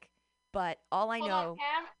psychotic, but all I Hold know. on,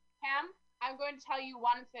 Pam, I'm going to tell you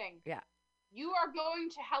one thing. Yeah. You are going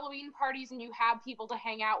to Halloween parties and you have people to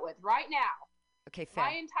hang out with right now. Okay, fair.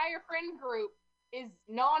 My entire friend group is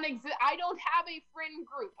non-existent. I don't have a friend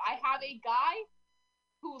group. I have a guy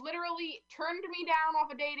who literally turned me down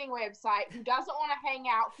off a dating website, who doesn't want to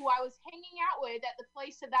hang out, who I was hanging out with at the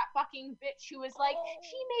place of that fucking bitch who was like,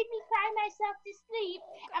 she made me cry myself to sleep.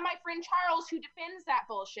 And my friend Charles, who defends that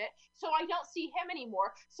bullshit. So I don't see him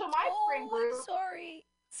anymore. So my friend group. I'm sorry.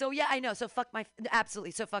 So yeah, I know. So fuck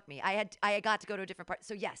absolutely. So fuck me. I got to go to a different part.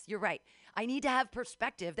 So yes, you're right. I need to have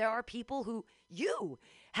perspective. There are people who you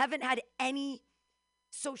haven't had any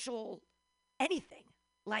social anything.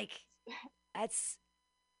 Like it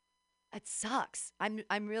sucks.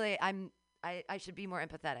 I should be more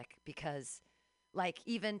empathetic because like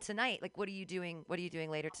even tonight, like what are you doing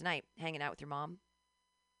later tonight? Hanging out with your mom?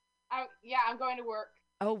 Yeah, I'm going to work.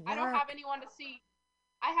 Oh, work. I don't have anyone to see.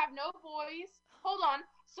 I have no boys. Hold on.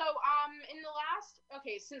 So,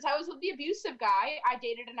 since I was with the abusive guy, I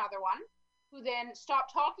dated another one who then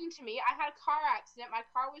stopped talking to me. I had a car accident. My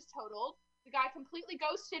car was totaled. The guy completely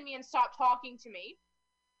ghosted me and stopped talking to me.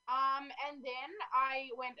 And then I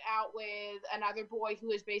went out with another boy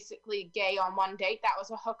who was basically gay on one date. That was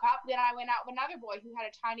a hookup. Then I went out with another boy who had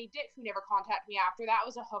a tiny dick who never contacted me after. That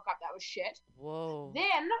was a hookup. That was shit. Whoa.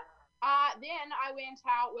 Then I went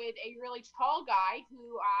out with a really tall guy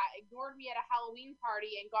who ignored me at a Halloween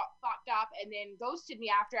party and got fucked up and then ghosted me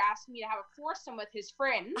after asking me to have a foursome with his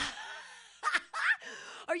friends.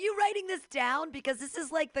 Are you writing this down? Because this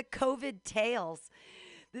is like the COVID tales.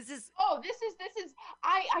 This is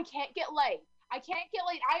I can't get laid. I can't get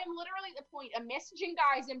laid. I am literally at the point of messaging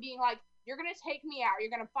guys and being like, you're going to take me out.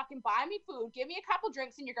 You're going to fucking buy me food, give me a couple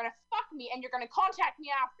drinks, and you're going to fuck me, and you're going to contact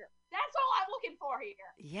me after. That's all I'm looking for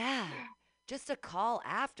here. Yeah. Just a call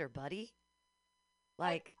after, buddy.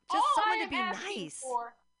 Like just someone to be nice.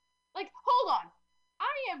 Hold on.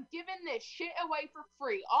 I am giving this shit away for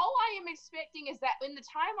free. All I am expecting is that in the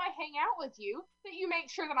time I hang out with you, that you make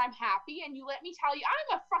sure that I'm happy and you let me tell you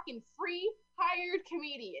I'm a fucking free hired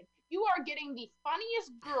comedian. You are getting the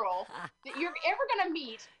funniest girl that you're ever going to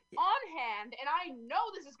meet on hand, and I know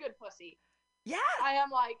this is good pussy. Yeah. I am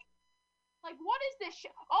like, what is this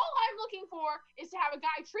shit? All I'm looking for is to have a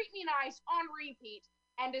guy treat me nice on repeat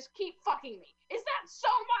and just keep fucking me. Is that so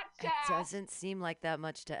much to ask? It doesn't seem like that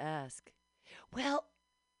much to ask. Well,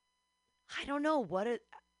 I don't know what it.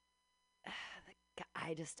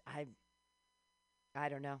 I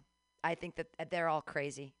don't know. I think that they're all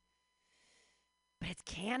crazy. But it's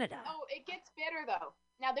Canada. Oh, it gets better though.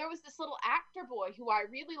 Now there was this little actor boy who I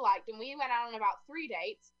really liked, and we went out on about 3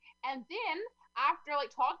 dates. And then after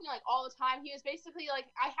talking all the time, he was basically like,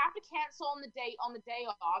 I have to cancel on the day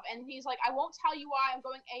of. And he's like, I won't tell you why I'm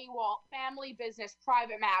going AWOL, family business,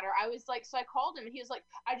 private matter. I was like, so I called him and he was like,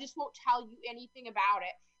 I just won't tell you anything about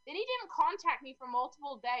it. Then he didn't contact me for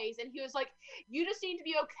multiple days, and he was like, you just need to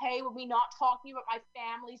be okay with me not talking about my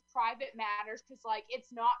family's private matters because, it's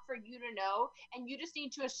not for you to know, and you just need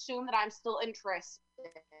to assume that I'm still interested.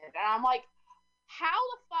 And I'm like, how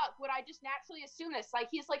the fuck would I just naturally assume this?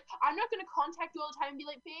 He's like, I'm not going to contact you all the time and be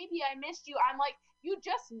like, baby, I missed you. I'm like, you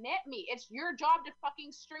just met me. It's your job to fucking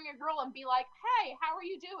string a girl and be like, hey, how are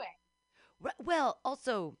you doing? Well,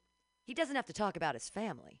 also, he doesn't have to talk about his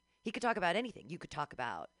family. He could talk about anything. You could talk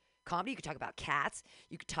about comedy. You could talk about cats.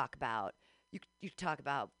 You could talk about you could talk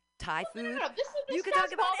about Thai food. No. This you could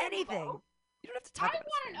talk about anything. You don't have to talk I about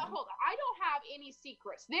want to know. Hold on. I don't have any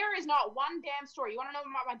secrets. There is not one damn story. You want to know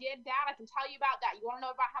about my dead dad? I can tell you about that. You want to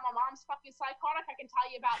know about how my mom's fucking psychotic? I can tell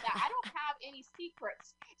you about that. I don't have any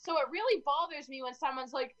secrets. So it really bothers me when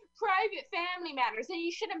someone's like, private family matters. Then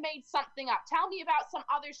you should have made something up. Tell me about some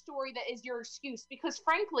other story that is your excuse. Because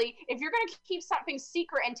frankly, if you're going to keep something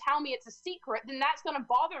secret and tell me it's a secret, then that's going to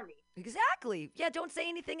bother me. Exactly. Yeah, don't say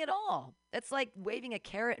anything at all. That's like waving a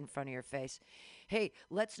carrot in front of your face. Hey,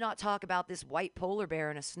 let's not talk about this white polar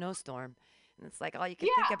bear in a snowstorm. And it's like all you can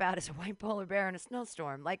think about is a white polar bear in a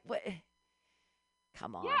snowstorm. Like, what?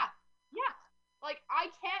 Come on. Yeah. Like, I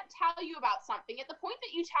can't tell you about something. At the point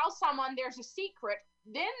that you tell someone there's a secret,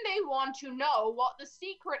 then they want to know what the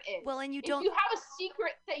secret is. Well, and you if don't... you have a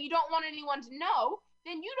secret that you don't want anyone to know,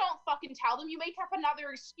 then you don't fucking tell them. You make up another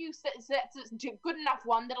excuse that's a good enough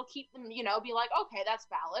one that'll keep them, be like, okay, that's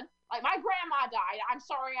valid. Like, my grandma died. I'm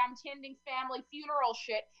sorry, I'm tending family funeral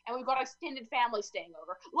shit, and we've got extended family staying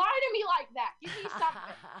over. Lie to me like that. Give me something.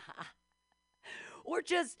 Or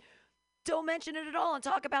just don't mention it at all and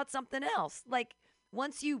talk about something else. Like,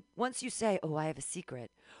 once you say, oh, I have a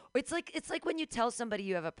secret. It's like when you tell somebody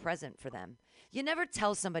you have a present for them. You never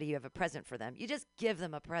tell somebody you have a present for them. You just give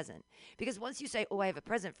them a present. Because once you say, oh, I have a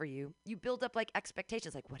present for you, you build up like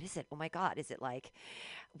expectations. Like, what is it? Oh my God. Is it like,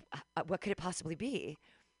 what could it possibly be?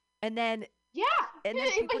 And then, but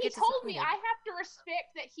he told me I have to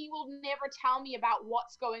respect that he will never tell me about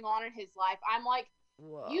what's going on in his life. I'm like,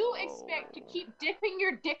 whoa. You expect to keep dipping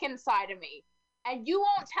your dick inside of me, and you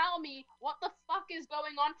won't tell me what the fuck is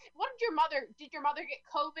going on. Did your mother get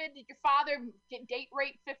COVID? Did your father get date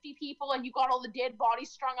rape 50 people and you got all the dead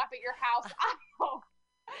bodies strung up at your house? I don't know.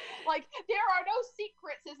 Like, there are no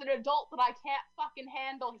secrets as an adult that I can't fucking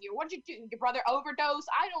handle here. What did you do? Your brother overdose?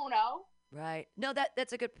 I don't know. Right. No,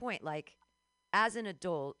 that's a good point. Like, as an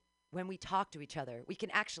adult, when we talk to each other, we can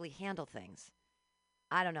actually handle things.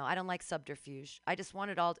 I don't know. I don't like subterfuge. I just want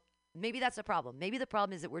it all. Maybe that's a problem. Maybe the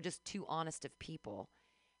problem is that we're just too honest of people.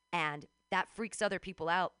 And that freaks other people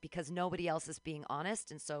out because nobody else is being honest.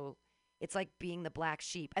 And so it's like being the black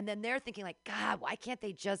sheep. And then they're thinking like, God, why can't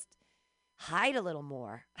they just hide a little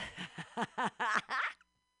more?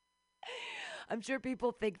 I'm sure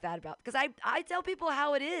people think that about, because I tell people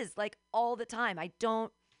how it is, like, all the time. I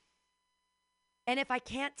don't. And if I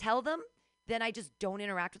can't tell them, then I just don't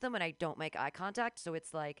interact with them and I don't make eye contact. So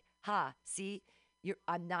it's like, see,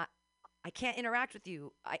 I can't interact with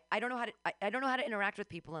you. I don't know how to I don't know how to interact with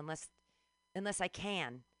people unless I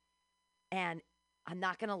can. And I'm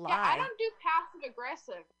not gonna lie. Yeah, I don't do passive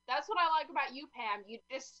aggressive. That's what I like about you, Pam. You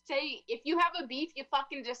just say, if you have a beef, you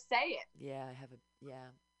fucking just say it. Yeah,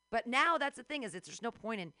 But now that's the thing, is there's no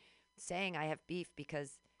point in saying I have beef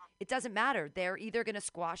because it doesn't matter. They're either gonna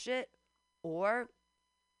squash it or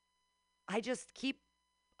I just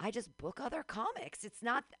book other comics. It's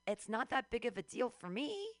not that big of a deal for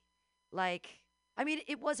me. Like, I mean,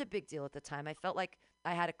 it was a big deal at the time. I felt like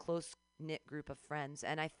I had a close-knit group of friends,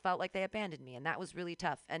 and I felt like they abandoned me, and that was really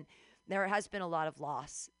tough. And there has been a lot of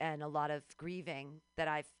loss and a lot of grieving that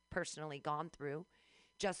I've personally gone through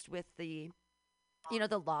just with the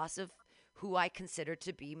loss of who I consider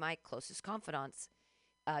to be my closest confidants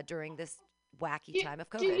during this wacky time of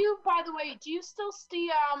COVID. By the way, do you still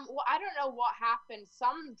see, I don't know what happened,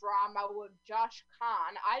 some drama with Josh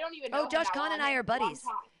Kahn. I don't even know. Oh, Josh Kahn and I are buddies.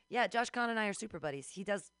 Yeah, Josh Kahn and I are super buddies.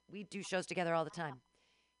 We do shows together all the time.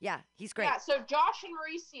 Yeah, he's great. Yeah, so Josh and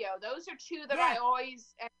Mauricio, those are two that I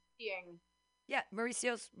always am seeing. Yeah,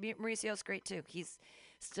 Mauricio's great too. He's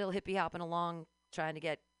still hippie hopping along, trying to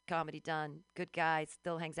get comedy done. Good guy,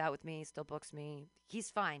 still hangs out with me, still books me. He's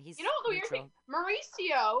fine. He's the weird thing?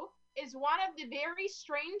 Mauricio is one of the very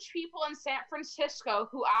strange people in San Francisco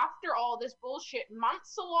who, after all this bullshit,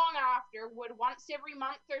 months along after, would once every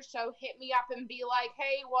month or so hit me up and be like,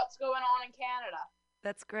 hey, what's going on in Canada?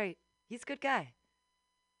 That's great. He's a good guy.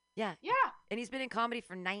 Yeah. Yeah. And he's been in comedy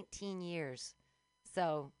for 19 years.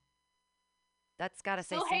 So that's got to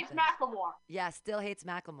say something. Still hates Macklemore. Yeah, still hates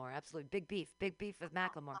Macklemore. Absolutely. Big beef with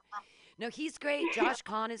Macklemore. No, he's great. Josh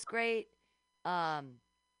Kahn is great. I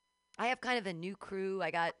have kind of a new crew.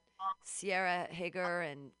 I got Sierra Hager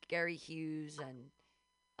and Gary Hughes, and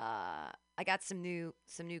I got some new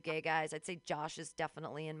gay guys. I'd say Josh is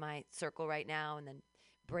definitely in my circle right now, and then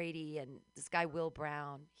Brady and this guy Will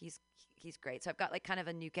Brown. He's great. So I've got like kind of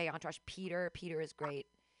a new gay entourage. Peter is great.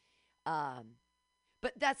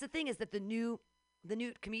 But that's the thing, is that the new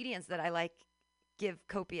comedians that I like give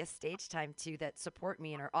copious stage time to, that support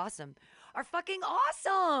me and are awesome, are fucking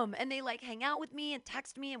awesome. And they like hang out with me and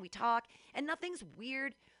text me and we talk, and nothing's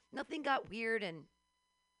weird. Nothing got weird. And,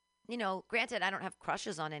 granted, I don't have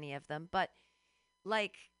crushes on any of them, but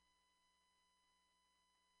like,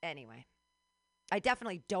 Anyway, I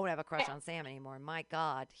definitely don't have a crush on Sam anymore. My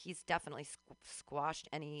God, he's definitely squashed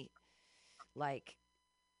anything like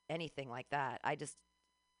that. I just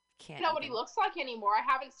can't. I don't know what he looks like anymore.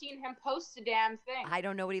 I haven't seen him post a damn thing. I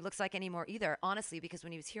don't know what he looks like anymore either, honestly, because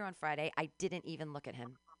when he was here on Friday, I didn't even look at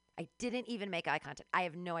him. I didn't even make eye contact. I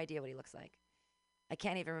have no idea what he looks like. I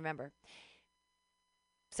can't even remember.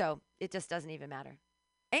 So it just doesn't even matter.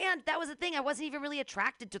 And that was the thing. I wasn't even really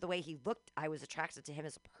attracted to the way he looked. I was attracted to him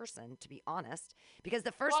as a person, to be honest. Because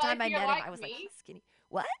the first time I met him, I was like, skinny.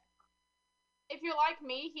 What? If you're like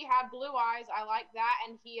me, he had blue eyes. I like that.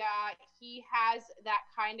 And he has that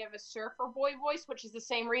kind of a surfer boy voice, which is the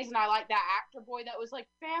same reason I like that actor boy that was like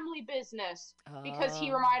Family Business. Because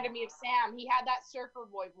he reminded me of Sam. He had that surfer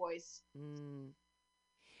boy voice.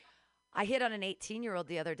 I hit on an 18-year-old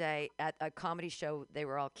the other day at a comedy show. They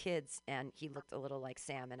were all kids, and he looked a little like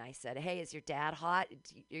Sam. And I said, hey, is your dad hot?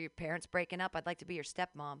 Are your parents breaking up? I'd like to be your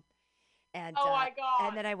stepmom. And, oh, my God.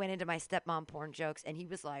 And then I went into my stepmom porn jokes, and he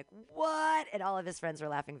was like, what? And all of his friends were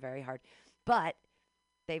laughing very hard. But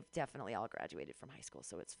they've definitely all graduated from high school,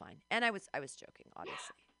 so it's fine. And I was joking,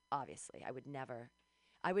 obviously. Obviously. I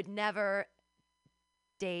would never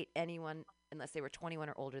date anyone unless they were 21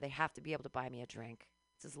 or older. They have to be able to buy me a drink.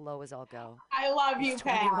 It's as low as I'll go. I love you,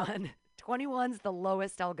 Pam. 21's the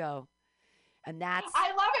lowest I'll go. And that's... I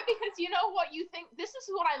love it because you know what you think? This is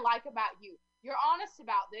what I like about you. You're honest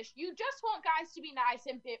about this. You just want guys to be nice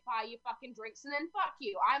and buy you fucking drinks and then fuck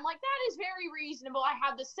you. I'm like, that is very reasonable. I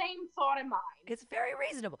have the same thought in mind. It's very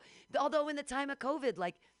reasonable. Although in the time of COVID,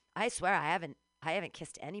 like, I swear I haven't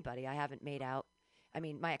kissed anybody. I haven't made out. I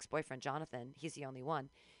mean, my ex-boyfriend, Jonathan, he's the only one.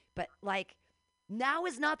 But, like... now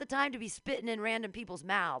is not the time to be spitting in random people's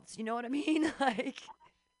mouths. You know what I mean? Like,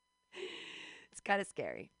 it's kind of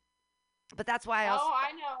scary. But that's why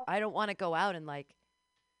I know. I don't want to go out and, like,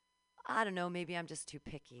 I don't know, maybe I'm just too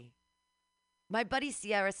picky. My buddy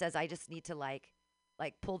Sierra says I just need to, like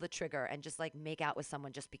pull the trigger and just, like, make out with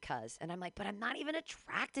someone just because. And I'm like, but I'm not even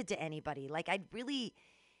attracted to anybody. Like, I'd really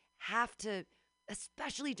have to,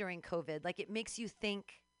 especially during COVID, like, it makes you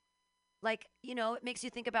think. Like, you know, it makes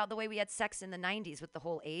you think about the way we had sex in the 90s with the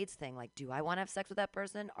whole AIDS thing. Like, do I want to have sex with that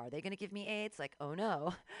person? Are they going to give me AIDS? Like, oh,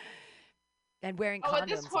 no. And wearing condoms. Oh, at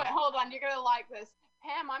this point, hold on. You're going to like this.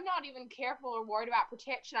 Pam, I'm not even careful or worried about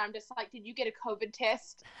protection. I'm just like, did you get a COVID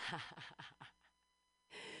test?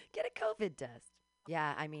 Get a COVID test.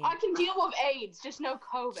 Yeah, I mean. I can deal with AIDS, just no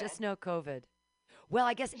COVID. Just no COVID. Well,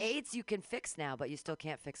 I guess AIDS you can fix now, but you still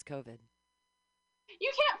can't fix COVID. You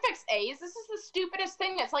can't fix AIDS. This is the stupidest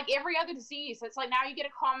thing. It's like every other disease. It's like now you get a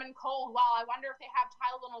common cold. Well, I wonder if they have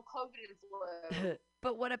Tylenol, COVID, and flu.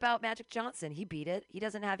 But what about Magic Johnson? He beat it. He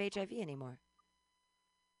doesn't have HIV anymore.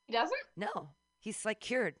 He doesn't? No. He's like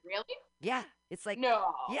cured. Really? Yeah. It's like.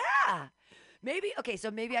 No. Yeah. Maybe. Okay, so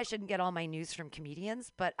maybe I shouldn't get all my news from comedians,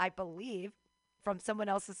 but I believe from some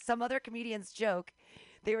other comedian's joke,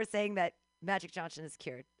 they were saying that Magic Johnson is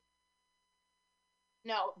cured.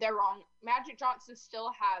 No, they're wrong. Magic Johnson still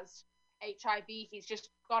has HIV. He's just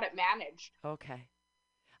got it managed. Okay.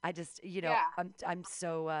 I just, you know, yeah. I'm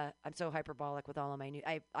so hyperbolic with all of my news.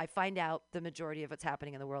 I find out the majority of what's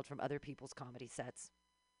happening in the world from other people's comedy sets.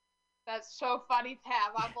 That's so funny,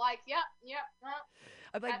 Tab. I'm like, yep.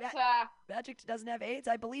 I'm like, Magic doesn't have AIDS.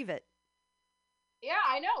 I believe it. Yeah,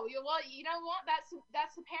 I know. Well, you know what? That's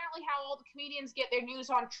apparently how all the comedians get their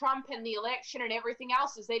news on Trump and the election and everything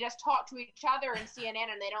else is they just talk to each other and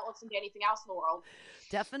CNN and they don't listen to anything else in the world.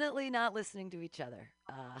 Definitely not listening to each other.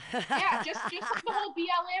 Yeah, just like the whole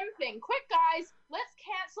BLM thing. Quick, guys, let's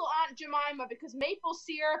cancel Aunt Jemima because maple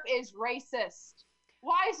syrup is racist.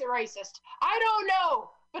 Why is it racist? I don't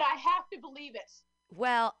know, but I have to believe it.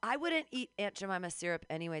 Well, I wouldn't eat Aunt Jemima syrup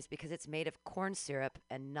anyways because it's made of corn syrup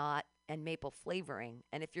and maple flavoring.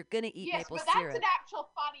 And if you're going to eat maple syrup. Yes, but that's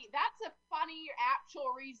a funny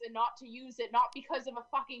actual reason not to use it, not because of a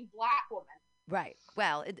fucking black woman. Right.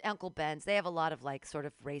 Well, Uncle Ben's, they have a lot of like sort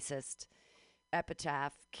of racist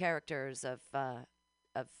epitaph characters of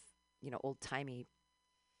you know, old-timey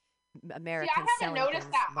Americans. See, I haven't noticed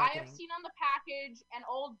that. Marketing. I have seen on the package an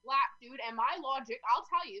old black dude, and my logic, I'll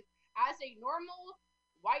tell you, as a normal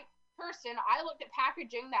white person, I looked at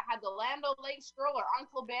packaging that had the Land O'Lakes girl or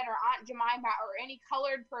Uncle Ben or Aunt Jemima or any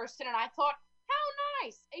colored person, and I thought, how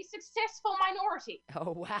nice, a successful minority.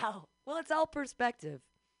 Oh, wow. Well, it's all perspective.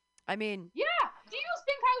 I mean. Yeah. Do you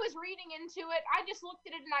think I was reading into it? I just looked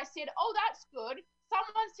at it and I said, oh, that's good.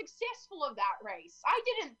 Someone successful of that race. I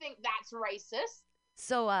didn't think that's racist.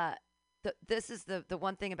 So, this is the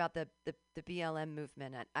one thing about the BLM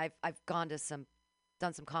movement. I've done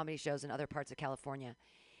some comedy shows in other parts of California.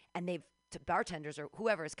 And bartenders or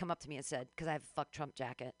whoever has come up to me and said, because I have a fuck Trump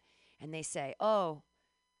jacket, and they say, oh,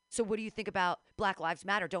 so what do you think about Black Lives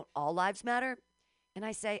Matter? Don't all lives matter? And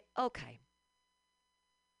I say, okay.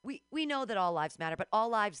 We know that all lives matter, but all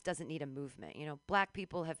lives doesn't need a movement. You know, black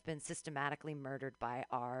people have been systematically murdered by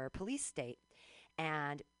our police state.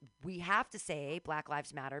 And we have to say Black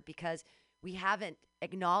Lives Matter because we haven't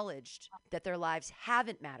acknowledged that their lives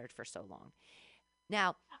haven't mattered for so long.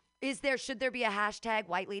 Now, should there be a hashtag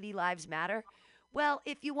White Lady Lives Matter? Well,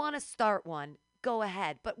 if you want to start one, go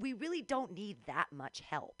ahead. But we really don't need that much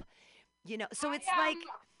help. You know, so it's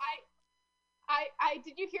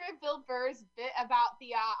did you hear Bill Burr's bit about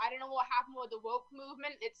the I don't know what happened with the woke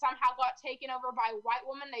movement? It somehow got taken over by a white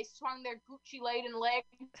woman. They swung their Gucci laden legs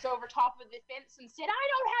over top of the fence and said, "I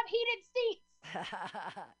don't have heated seats."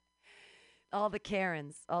 all the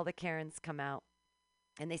Karens come out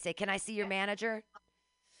and they say, "Can I see your manager?"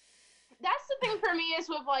 That's the thing for me is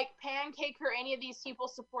with like Pancake or any of these people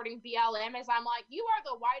supporting BLM is I'm like, you are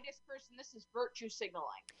the whitest person. This is virtue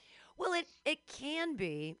signaling. Well, it can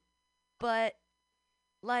be. But,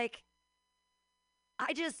 like,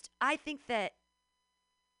 I think that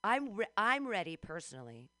I'm ready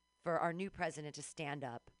personally for our new president to stand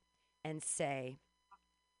up and say,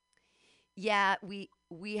 yeah, we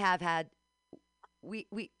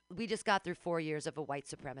just got through 4 years of a white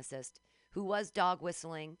supremacist who was dog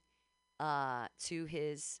whistling to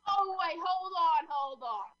his. Oh wait, hold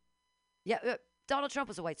on. Yeah, Donald Trump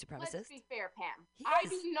was a white supremacist. Let's be fair, Pam. I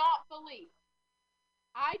do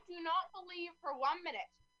not believe for 1 minute,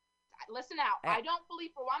 listen out, I don't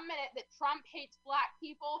believe for 1 minute that Trump hates black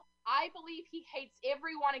people. I believe he hates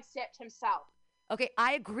everyone except himself. Okay,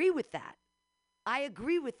 I agree with that. I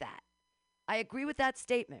agree with that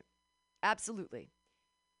statement. Absolutely.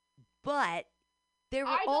 But there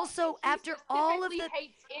were also, after all of the...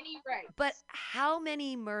 hates any race. But how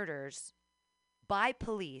many murders by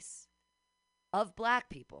police of black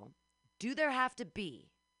people do there have to be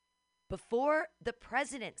before the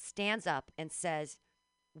president stands up and says,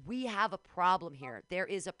 we have a problem here? There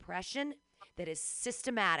is oppression that is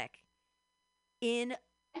systematic in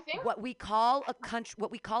what we call a country,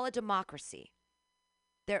 what we call a democracy.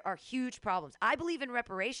 There are huge problems. I believe in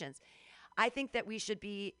reparations. I think that we should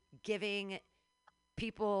be giving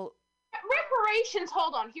people reparations.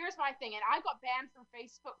 Hold on. Here's my thing. And I got banned from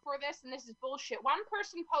Facebook for this, and this is bullshit. One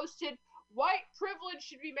person posted, white privilege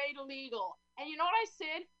should be made illegal. And you know what I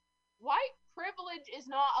said? White privilege is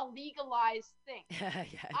not a legalized thing.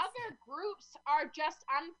 Yes. Other groups are just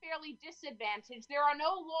unfairly disadvantaged. There are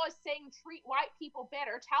no laws saying treat white people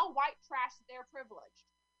better. Tell white trash that they're privileged.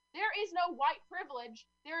 There is no white privilege.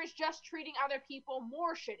 There is just treating other people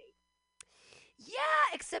more shitty. Yeah,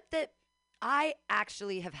 except that I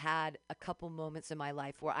actually have had a couple moments in my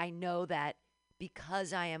life where I know that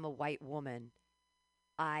because I am a white woman,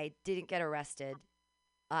 I didn't get arrested.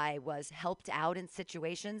 I was helped out in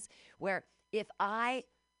situations where if I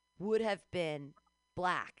would have been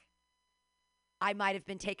black, I might have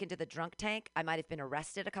been taken to the drunk tank. I might have been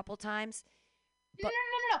arrested a couple times. But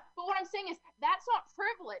no. But what I'm saying is that's not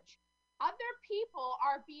privilege. Other people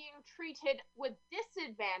are being treated with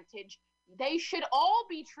disadvantage. They should all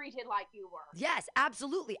be treated like you were. Yes,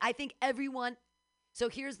 absolutely. I think everyone. So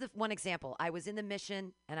here's the one example. I was in the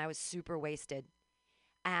Mission and I was super wasted.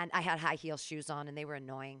 And I had high heel shoes on and they were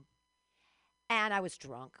annoying. And I was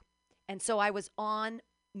drunk. And so I was on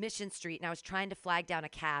Mission Street and I was trying to flag down a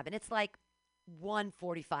cab. And it's like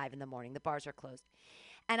 1:45 in the morning. The bars are closed.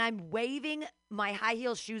 And I'm waving my high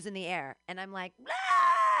heel shoes in the air. And I'm like, blah!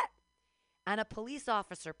 And a police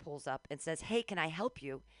officer pulls up and says, hey, can I help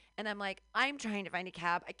you? And I'm like, I'm trying to find a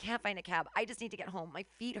cab. I can't find a cab. I just need to get home. My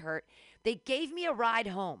feet hurt. They gave me a ride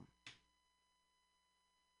home.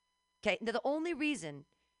 Okay, now the only reason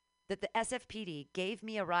that the SFPD gave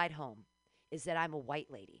me a ride home is that I'm a white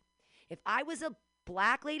lady. If I was a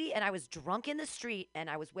black lady and I was drunk in the street and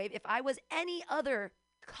I was waving, if I was any other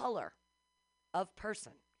color of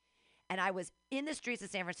person and I was in the streets of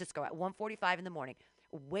San Francisco at 1:45 in the morning,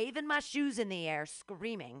 waving my shoes in the air,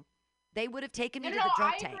 screaming, they would have taken me to the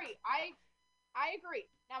drunk tank. I agree.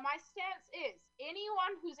 Now, my stance is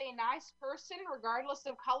anyone who's a nice person, regardless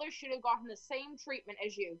of color, should have gotten the same treatment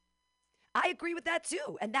as you. I agree with that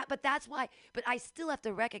too. But that's why, but I still have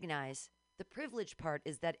to recognize the privilege part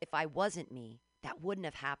is that if I wasn't me, that wouldn't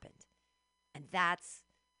have happened. And that's,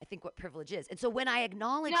 I think, what privilege is. And so when I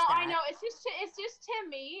acknowledge that. No, I know. It's just to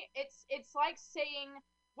me, it's like saying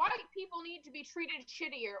white people need to be treated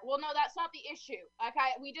shittier. Well, no, that's not the issue.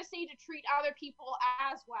 Okay, we just need to treat other people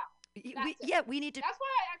as well. We need to. That's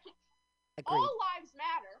why I actually. Agreed. All lives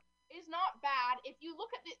matter is not bad. If you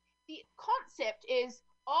look at the concept is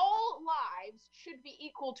all lives should be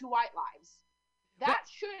equal to white lives. That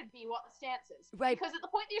should be what the stance is. Right. Because at the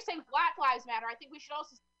point that you're saying Black lives matter, I think we should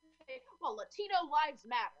also say, well, Latino lives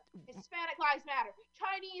matter, Hispanic lives matter,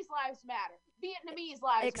 Chinese lives matter, Vietnamese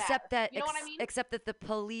lives matter. You know what I mean? Except that the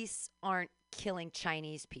police aren't killing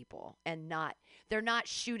Chinese people and they're not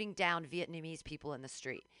shooting down Vietnamese people in the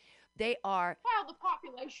street. They are. Wow, the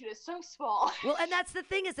population is so small. Well, and that's the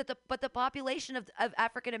thing is that the population of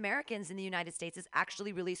African Americans in the United States is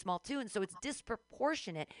actually really small too, and so it's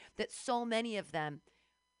disproportionate that so many of them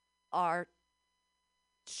are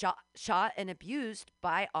shot and abused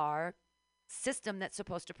by our system that's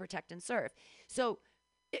supposed to protect and serve. So,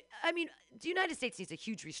 the United States needs a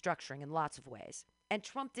huge restructuring in lots of ways, and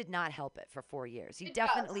Trump did not help it for 4 years. He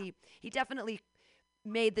definitely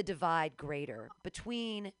made the divide greater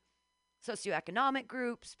between socioeconomic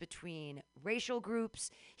groups, between racial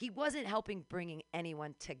groups. He wasn't helping bringing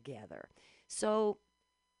anyone together. So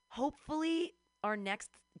hopefully our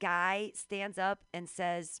next guy stands up and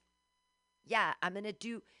says, yeah,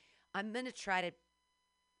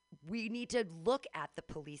 we need to look at the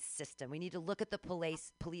police system. We need to look at the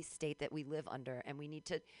police state that we live under, and we need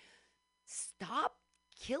to stop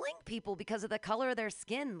killing people because of the color of their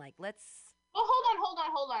skin. Well,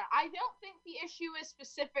 hold on. I don't think the issue is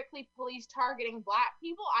specifically police targeting Black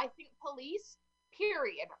people. I think police,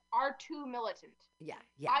 period, are too militant. Yeah.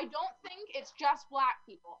 I don't think it's just Black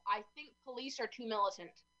people. I think police are too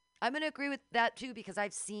militant. I'm going to agree with that, too, because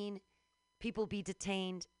I've seen people be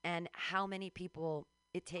detained and how many people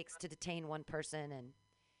it takes to detain one person. And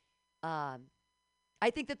I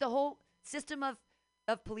think that the whole system of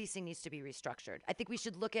policing needs to be restructured. I think we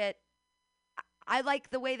should look at I like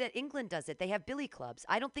the way that England does it. They have billy clubs.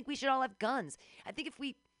 I don't think we should all have guns. I think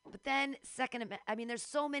but then there's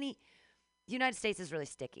so many. The United States is really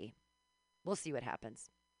sticky. We'll see what happens.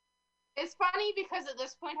 It's funny because at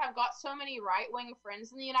this point I've got so many right-wing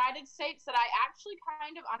friends in the United States that I actually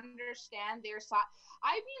kind of understand their side.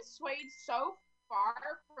 I've been swayed so far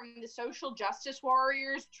from the social justice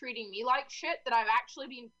warriors treating me like shit that I've actually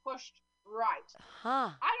been pushed right. Huh.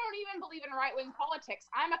 I don't even believe in right-wing politics.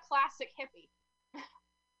 I'm a classic hippie.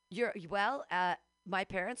 My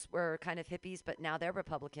parents were kind of hippies, but now they're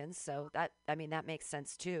Republicans, so that makes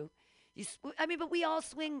sense too. But we all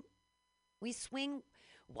swing. We swing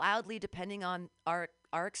wildly depending on our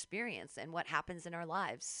experience and what happens in our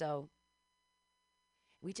lives. So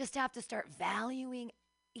we just have to start valuing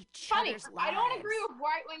each other's lives. I don't agree with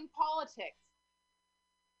right-wing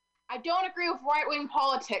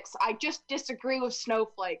politics. I just disagree with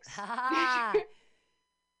snowflakes.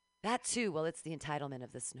 That too. Well, it's the entitlement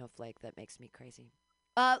of the snowflake that makes me crazy.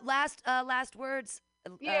 Last words.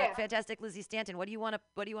 Yeah. Fantastic Lizzie Stanton. What do you want to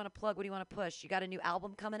plug? What do you want to push? You got a new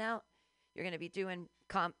album coming out? You're going to be doing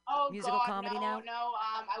musical comedy now? No.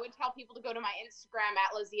 I would tell people to go to my Instagram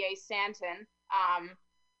at Lizzie A. Stanton.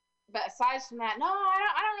 But aside from that, no,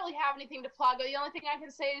 I don't really have anything to plug. The only thing I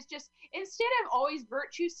can say is just instead of always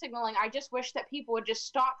virtue signaling, I just wish that people would just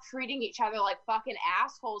stop treating each other like fucking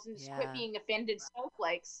assholes and just quit being offended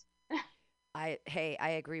snowflakes. I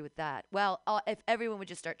agree with that. Well, if everyone would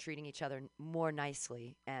just start treating each other more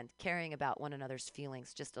nicely and caring about one another's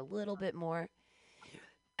feelings just a little bit more.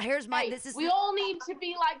 We all need to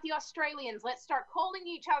be like the Australians. Let's start calling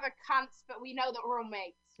each other cunts, but we know that we're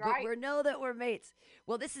mates, right? We know that we're mates.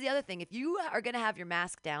 Well, this is the other thing. If you are going to have your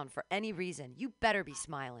mask down for any reason, you better be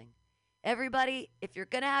smiling. Everybody, if you're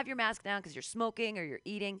going to have your mask down because you're smoking or you're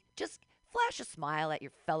eating, just flash a smile at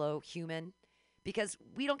your fellow human. Because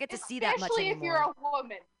we don't get to see that much anymore. Especially if you're a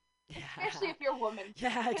woman. Especially if you're a woman.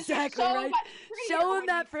 Yeah, exactly, right? Show them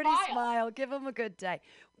that pretty smile. Give them a good day.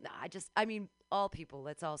 All people,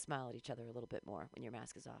 let's all smile at each other a little bit more when your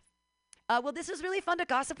mask is off. Well, this was really fun to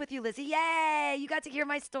gossip with you, Lizzie. Yay! You got to hear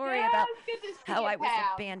my story about how I was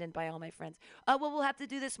abandoned by all my friends. Well, we'll have to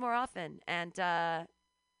do this more often. And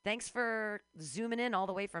thanks for zooming in all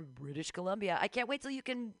the way from British Columbia. I can't wait till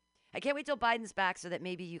Biden's back so that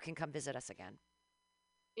maybe you can come visit us again.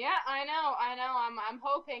 Yeah, I know. I'm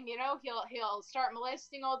hoping, he'll start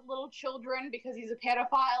molesting all the little children because he's a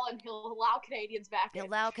pedophile, and he'll allow Canadians back.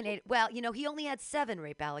 Well, he only had 7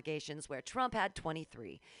 rape allegations, where Trump had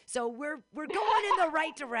 23. So we're going in the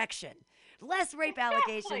right direction. Less rape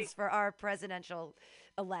allegations for our presidential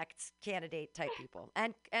elect candidate type people,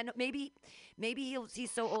 and maybe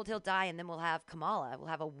he's so old he'll die, and then we'll have Kamala.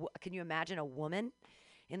 Can you imagine a woman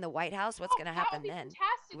in the White House? What's going to happen then?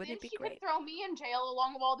 Fantastic. Wouldn't it be she great? Could throw me in jail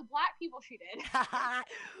along with all the Black people she did.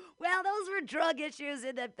 Well, those were drug issues,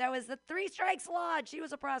 and there was the 3 strikes law, and she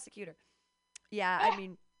was a prosecutor. Yeah,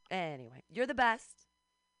 anyway, you're the best.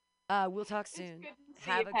 We'll talk soon. Good to see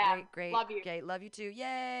Have you, a Pam. great Love you. day. Love you too.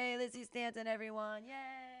 Yay, Lizzie Stanton, everyone. Yay.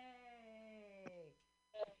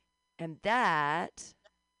 And that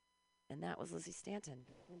was Lizzie Stanton.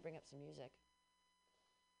 Let me bring up some music.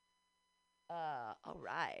 All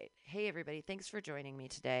right. Hey, everybody. Thanks for joining me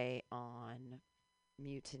today on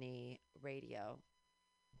Mutiny Radio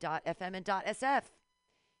 .fm and .sf.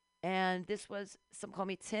 And this was Some Call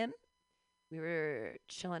Me Tim. We were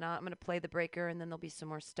chilling out. I'm going to play the breaker, and then there'll be some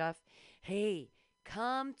more stuff. Hey,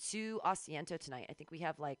 come to Asiento tonight. I think we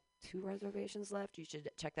have like 2 reservations left. You should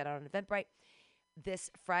check that out on Eventbrite.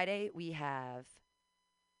 This Friday, we have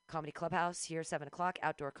Comedy Clubhouse here, 7 o'clock,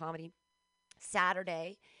 outdoor comedy.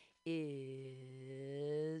 Saturday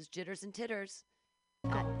is Jitters and Titters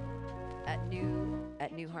at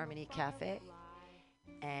New Harmony Cafe.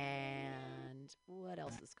 And what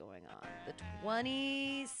else is going on? The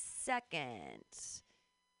 22nd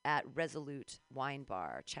at Resolute Wine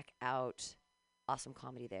Bar. Check out awesome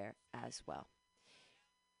comedy there as well.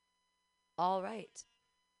 All right.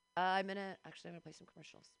 I'm gonna play some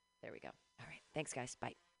commercials. There we go. All right. Thanks, guys.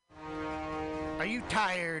 Bye. Are you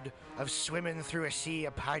tired of swimming through a sea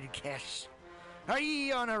of podcasts? Are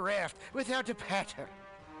ye on a raft without a paddle?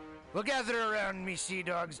 Well, gather around me, sea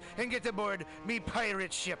dogs, and get aboard me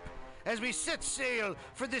pirate ship as we set sail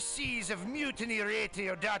for the seas of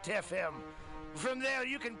MutinyRadio.fm. From there,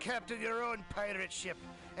 you can captain your own pirate ship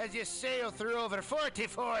as you sail through over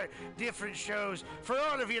 44 different shows for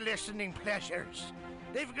all of your listening pleasures.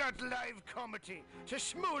 They've got live comedy to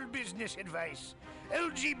small business advice,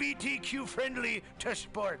 LGBTQ friendly to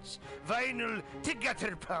sports, vinyl to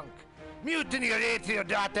gutter punk.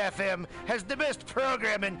 MutinyRadio.fm has the best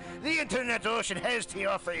programming the internet ocean has to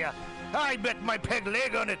offer you. I bet my peg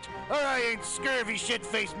leg on it, or I ain't scurvy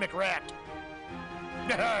shit-faced McRat.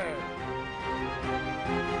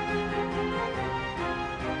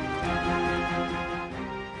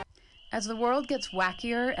 As the world gets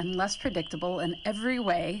wackier and less predictable in every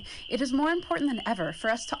way, it is more important than ever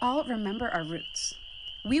for us to all remember our roots.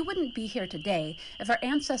 We wouldn't be here today if our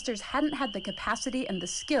ancestors hadn't had the capacity and the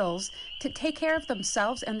skills to take care of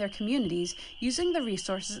themselves and their communities using the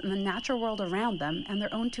resources in the natural world around them and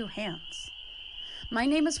their own 2 hands. My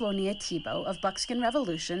name is Wonia Thibault of Buckskin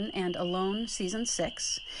Revolution and Alone Season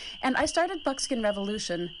 6, and I started Buckskin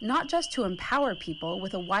Revolution not just to empower people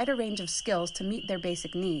with a wider range of skills to meet their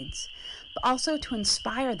basic needs, but also to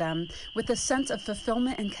inspire them with a sense of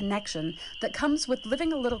fulfillment and connection that comes with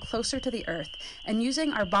living a little closer to the earth and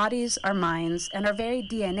using our bodies, our minds, and our very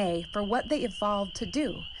DNA for what they evolved to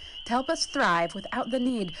do, to help us thrive without the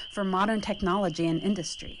need for modern technology and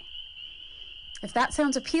industry. If that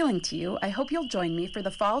sounds appealing to you, I hope you'll join me for the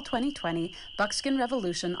Fall 2020 Buckskin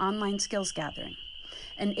Revolution Online Skills Gathering,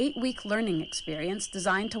 an 8-week learning experience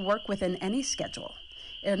designed to work within any schedule.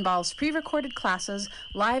 It involves pre-recorded classes,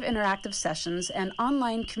 live interactive sessions, and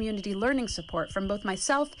online community learning support from both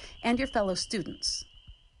myself and your fellow students.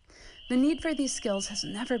 The need for these skills has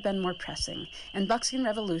never been more pressing, and Buckskin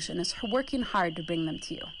Revolution is working hard to bring them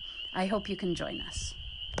to you. I hope you can join us.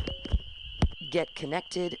 Get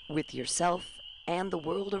connected with yourself and the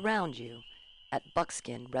world around you at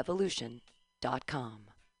buckskinrevolution.com.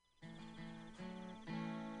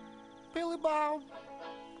 Billy Bob,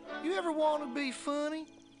 you ever want to be funny?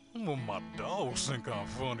 Well, my dogs think I'm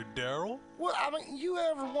funny, Daryl. Well, I mean, you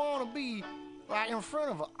ever want to be, like, in front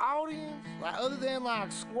of an audience? Like, other than,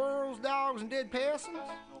 like, squirrels, dogs, and dead persons?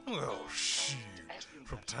 Well, shit.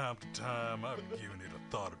 From time to time, I've been giving it a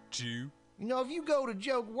thought or two. You know, if you go to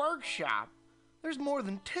Joke Workshop, there's more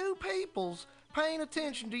than 2 peoples paying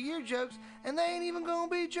attention to your jokes, and they ain't even gonna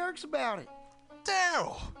be jerks about it.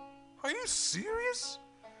 Daryl, are you serious?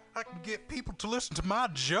 I can get people to listen to my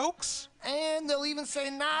jokes? And they'll even say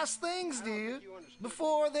nice things, dude,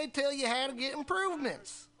 before they tell you how to get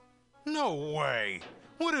improvements. No way.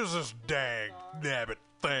 What is this dag-nabbit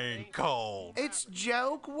thing called? It's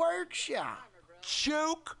Joke Workshop.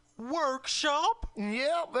 Joke Workshop?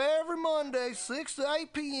 Yep, every Monday, 6 to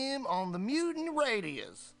 8 p.m. on the Mutiny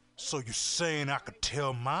Radios. So you're saying I could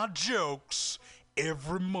tell my jokes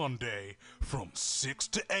every Monday from 6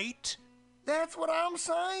 to 8? That's what I'm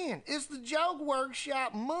saying. It's the Joke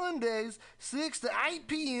Workshop Mondays, 6 to 8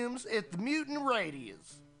 p.m.s at the Mutiny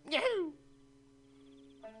Radios. Yahoo!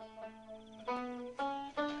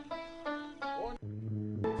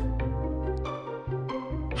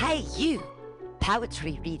 Hey, you,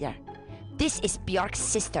 poetry reader. This is Bjork's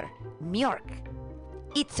sister, Mjork.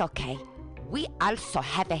 It's okay. We also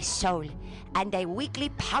have a soul and a weekly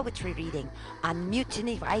poetry reading on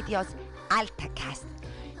Mutiny Radio's AltaCast,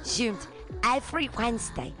 zoomed every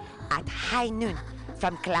Wednesday at high noon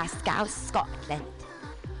from Glasgow, Scotland.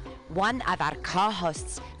 one of our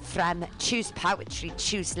co-hosts from Choose Poetry,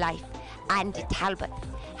 Choose Life, Andy Talbot,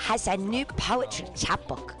 has a new poetry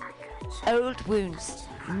chapbook, Old Wounds,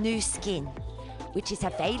 New Skin, which is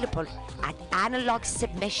available at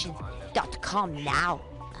analogsubmission.com now.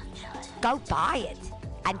 Go buy it,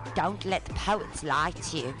 and don't let the poets lie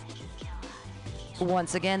to you.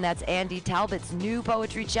 Once again, that's Andy Talbot's new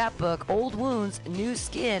poetry chapbook, Old Wounds, New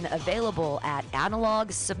Skin, available at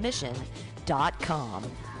analogsubmission.com.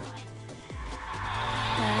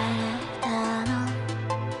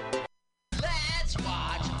 Let's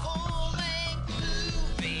watch a full-length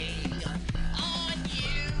movie on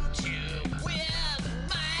YouTube with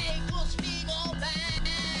Michael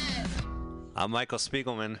Spiegelman. I'm Michael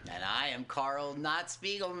Spiegelman. And I am Carl Not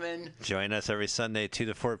Spiegelman. Join us every Sunday, 2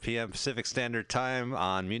 to 4 p.m. Pacific Standard Time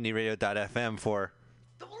on MutinyRadio.fm for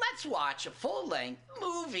Let's watch a full-length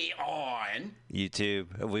movie on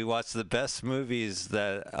YouTube. We watch the best movies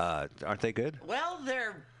that aren't they good? Well,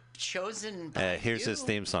 they're chosen by Here's you. his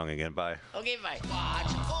theme song again. Bye. Okay, bye.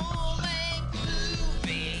 Watch a full-length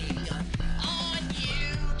movie on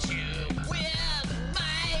YouTube with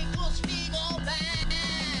Michael Spiegelman.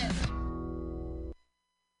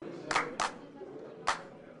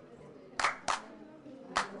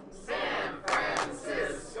 San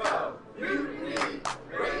Francisco Mutiny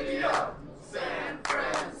Radio. San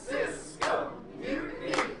Francisco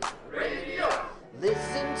Mutiny Radio.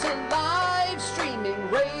 Listen to live streaming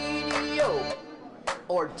radio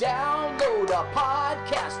or download a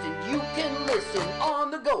podcast and you can listen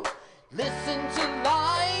on the go. Listen to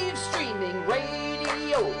live streaming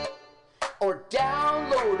radio or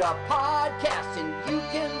download a podcast and you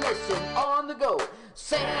can listen on the go.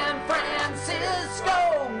 San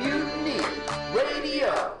Francisco Mutiny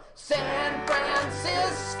Radio. San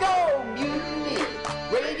Francisco Mutiny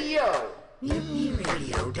Radio.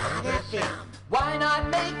 MutinyRadio.fm. Why not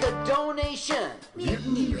make a donation?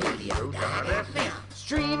 MutinyRadio.fm.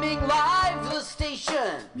 Streaming live the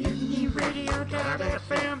station.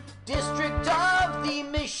 MutinyRadio.fm. District of the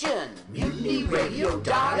Mission.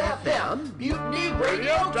 MutinyRadio.fm.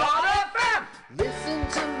 MutinyRadio.fm. Listen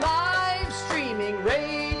to live streaming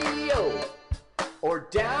radio or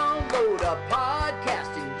download a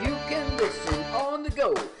podcast and you can listen on the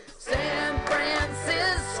go. San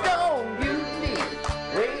Francisco Mutiny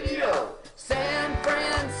Radio. San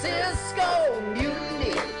Francisco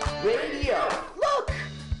Mutiny Radio. Look,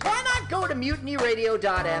 why not go to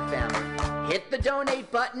MutinyRadio.fm? Hit the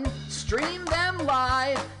donate button, stream them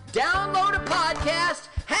live, download a podcast,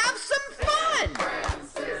 have some fun!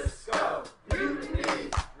 Francisco Mutiny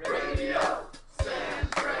Radio. San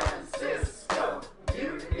Francisco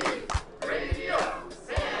Mutiny Radio.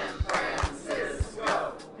 San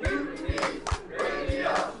Francisco Mutiny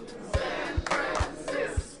Radio. San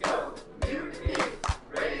Francisco Mutiny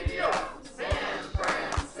Radio. San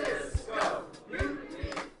Francisco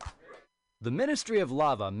Mutiny. The Ministry of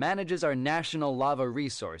Lava manages our national lava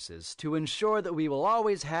resources to ensure that we will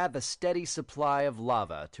always have a steady supply of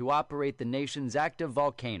lava to operate the nation's active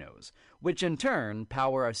volcanoes, which in turn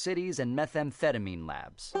power our cities and methamphetamine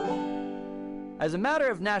labs. As a matter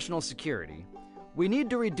of national security, we need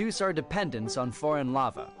to reduce our dependence on foreign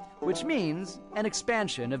lava, which means an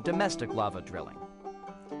expansion of domestic lava drilling.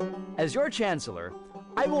 As your chancellor,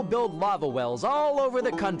 I will build lava wells all over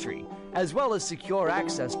the country, as well as secure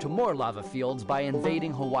access to more lava fields by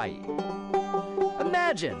invading Hawaii.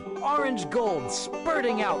 Imagine orange gold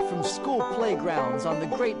spurting out from school playgrounds on the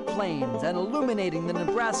Great Plains and illuminating the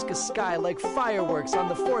Nebraska sky like fireworks on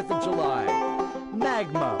the 4th of July.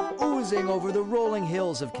 Magma oozing over the rolling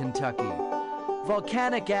hills of Kentucky.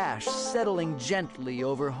 Volcanic ash settling gently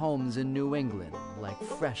over homes in New England like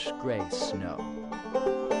fresh gray snow.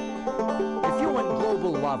 If you want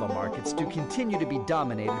global lava markets to continue to be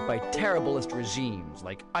dominated by terriblest regimes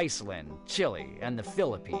like Iceland, Chile, and the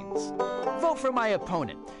Philippines, vote for my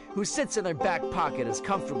opponent, who sits in their back pocket as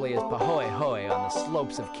comfortably as Pahoehoe on the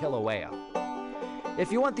slopes of Kilauea.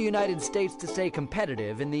 If you want the United States to stay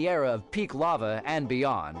competitive in the era of peak lava and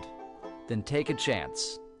beyond, then take a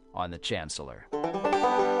chance on the Chancellor.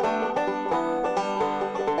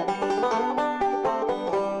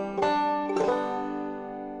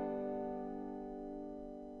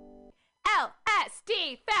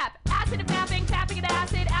 LSD, FAP, acid and fapping, fapping and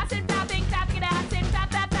acid, acid, fapping, fapping and acid, fap,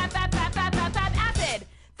 fap, fap, fap, fap, fap, fap, fap, acid.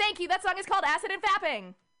 Thank you, that song is called Acid and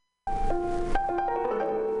Fapping.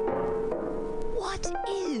 What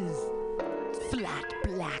is flat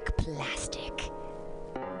black plastic?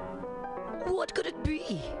 What could it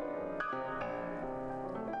be?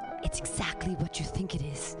 It's exactly what you think it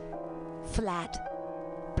is.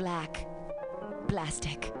 Flat black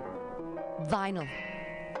plastic. Vinyl.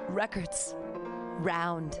 Records,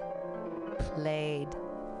 round, played,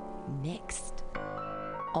 mixed.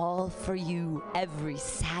 All for you every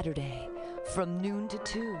Saturday from noon to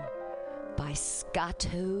 2 by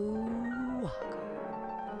Scotto Walker.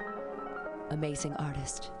 Amazing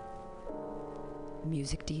artist,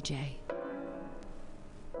 music DJ,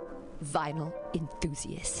 vinyl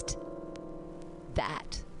enthusiast.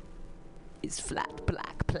 That is flat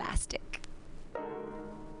black plastic.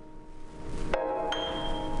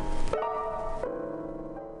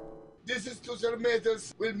 This is Tushar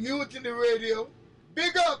Matters with Mutiny Radio.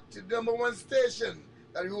 Big up to the #1 station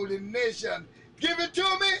that rules the nation. Give it to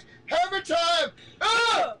me every time.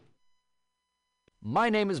 Ah! My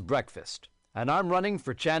name is Breakfast, and I'm running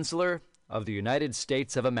for Chancellor of the United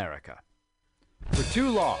States of America. For too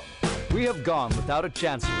long, we have gone without a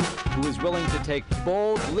chancellor who is willing to take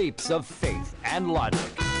bold leaps of faith and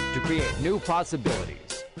logic to create new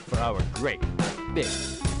possibilities for our great, big,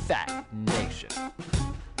 fat nation.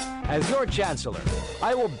 As your chancellor,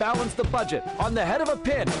 I will balance the budget on the head of a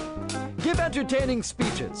pin, give entertaining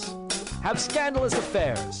speeches, have scandalous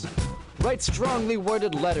affairs, write strongly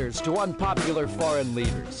worded letters to unpopular foreign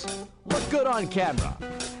leaders, look good on camera,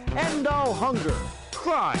 end all hunger,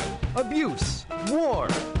 crime, abuse, war,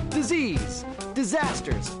 disease,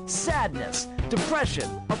 disasters, sadness, depression,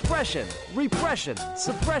 oppression, repression,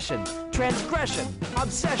 suppression, transgression,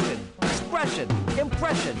 obsession, expression,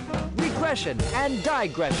 impression, regression, and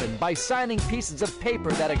digression by signing pieces of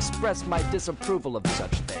paper that express my disapproval of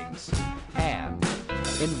such things. And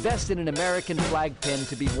invest in an American flag pin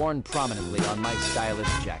to be worn prominently on my stylish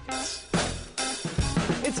jackets.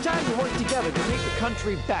 It's time to work together to take the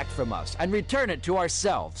country back from us and return it to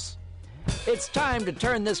ourselves. It's time to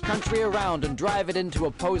turn this country around and drive it into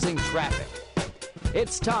opposing traffic.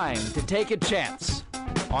 It's time to take a chance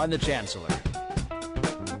on the Chancellor.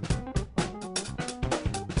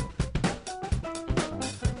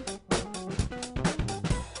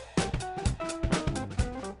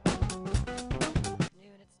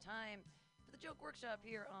 Workshop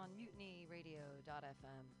here on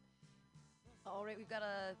MutinyRadio.fm. All right, we've got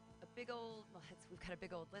a big old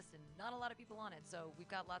list and not a lot of people on it, so we've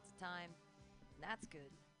got lots of time, and that's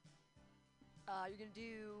good. You're gonna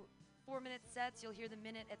do 4-minute sets. You'll hear the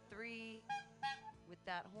minute at 3 with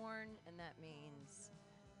that horn, and that means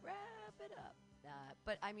wrap it up.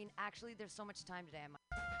 But I mean, actually, there's so much time today.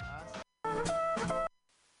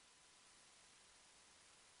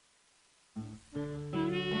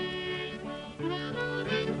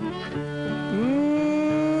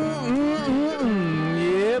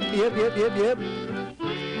 Yep.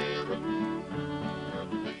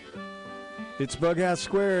 It's Bughouse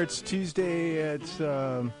Square. It's Tuesday at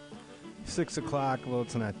 6 o'clock. Well,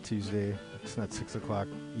 it's not Tuesday. It's not 6 o'clock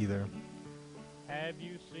either. Have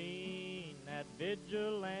you seen that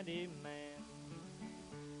vigilante man?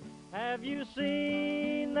 Have you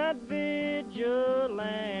seen that vigilante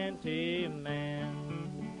man?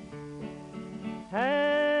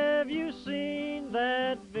 Have you seen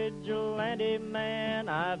that vigilante man?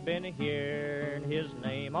 I've been hearing his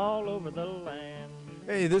name all over the land.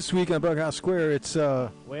 Hey, this week on Bughouse Square, it's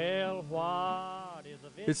well, what is a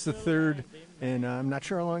it's the 3rd, and I'm not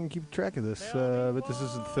sure how long I can keep track of this, but this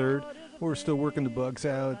is the 3rd. We're still working the bugs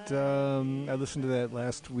out. I listened to that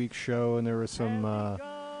last week's show, and there were some a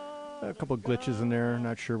couple of glitches in there.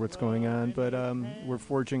 Not sure what's going on, but we're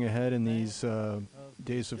forging ahead in these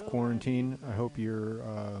days of quarantine. I hope you're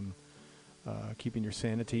keeping your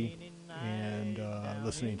sanity and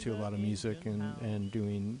listening to a lot of music and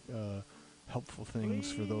doing helpful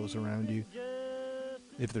things for those around you,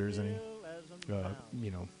 if there is any,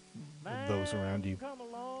 those around you.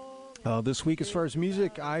 This week, as far as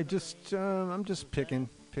music, I'm just picking.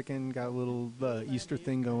 Got a little Easter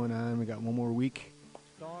thing going on. We got one more week.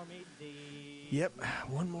 Yep,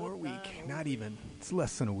 one more week. Not even. It's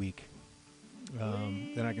less than a week.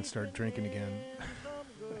 Then I can start drinking again.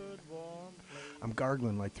 I'm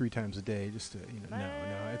gargling like 3 times a day just to, no,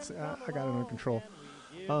 it's I got it under control.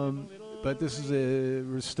 But this is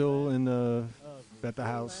we're still at the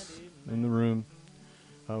house, in the room.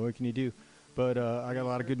 What can you do? But I got a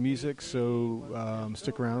lot of good music, so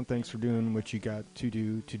stick around. Thanks for doing what you got to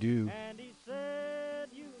do. And he said,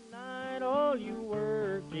 unite all you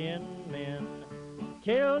working men.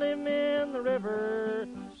 Killed him in the river.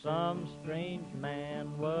 Some strange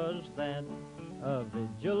man was that, a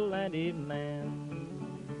vigilante man.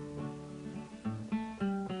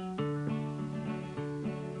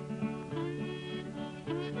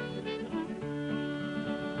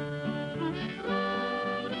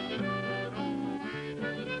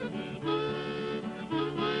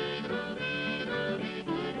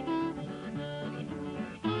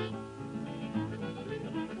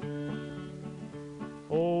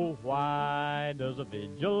 Why does a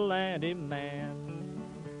vigilante man?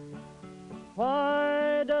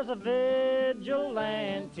 Why does a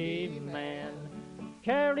vigilante man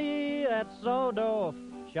carry that sawed-off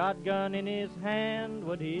shotgun in his hand?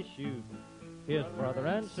 Would he shoot his brother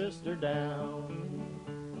and sister down?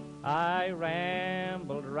 I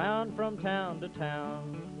rambled around from town to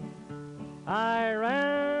town. I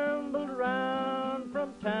rambled around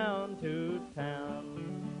from town to town.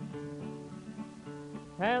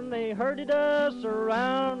 And they herded us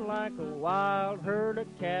around like a wild herd of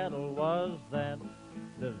cattle. Was that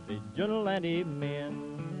the vigilante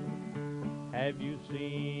men? Have you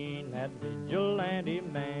seen that vigilante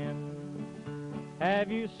man?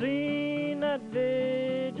 Have you seen that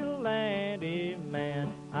vigilante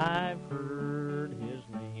man? I've heard his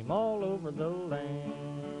name all over the land.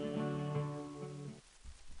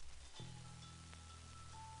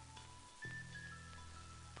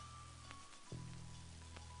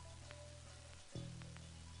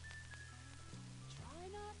 Try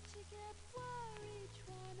not to get worried,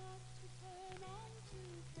 try not to turn on to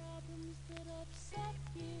problems that upset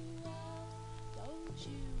you. Don't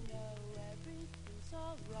you know everything's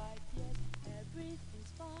alright? Yes,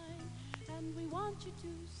 everything's fine, and we want you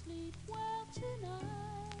to sleep well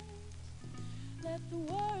tonight. Let the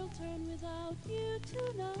world turn without you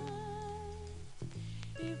tonight.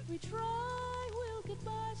 If we try, we'll get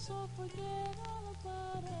by, so forget all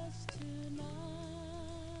about us tonight.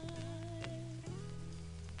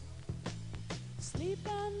 Sleep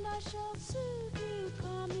and I shall soothe you,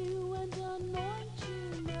 calm you and anoint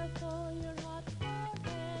you, myrtle your hot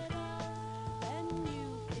forehead out. Then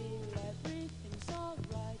you feel everything's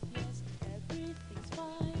alright, yes, everything's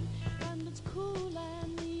fine, and it's cool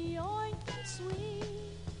and the ointment sweet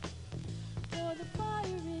for the fire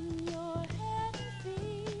in your head and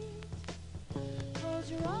feet. Close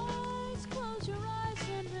your eyes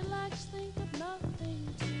and relax, think of nothing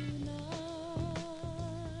tonight.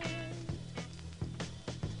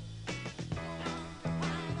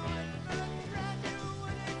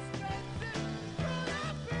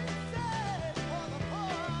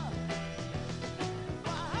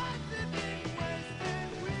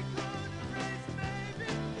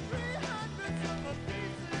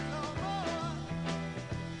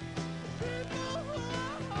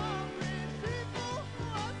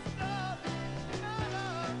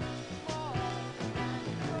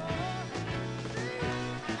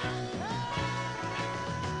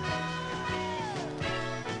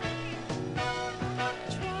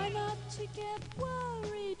 Try not to get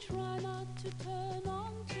worried, try not to turn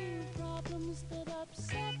on to problems that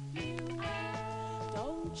upset you.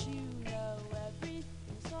 Don't you know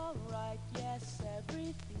everything's alright? Yes,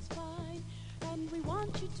 everything's fine, and we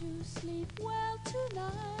want you to sleep well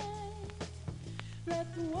tonight.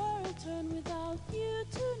 Let the world turn without you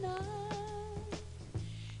tonight.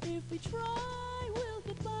 If we try, we'll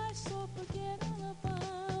get by, so forget all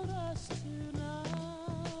about us tonight.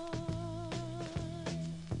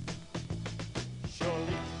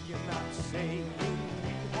 Surely you're not saying we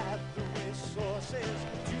have the resources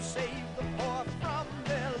to save the poor from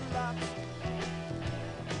their lots.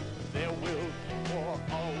 There will be more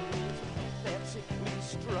always, pathetically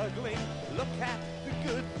struggling. Look at the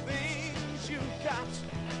good things you got.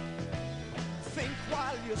 Think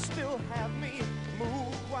while you still have me,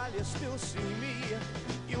 move while you still see me.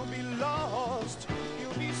 You'll be lost,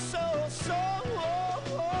 you'll be so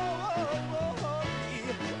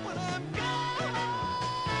when I'm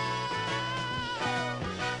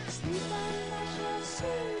Sleep and I shall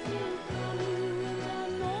soothe you, calm you and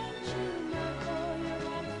anoint you, myrtle your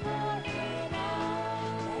hot forehead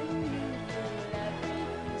out. Then you feel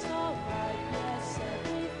everything's alright, yes,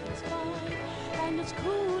 everything's fine, and it's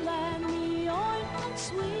cool and the ointment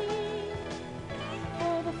sweet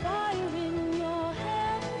for the fire in your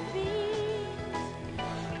head and feet.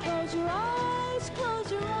 Close your eyes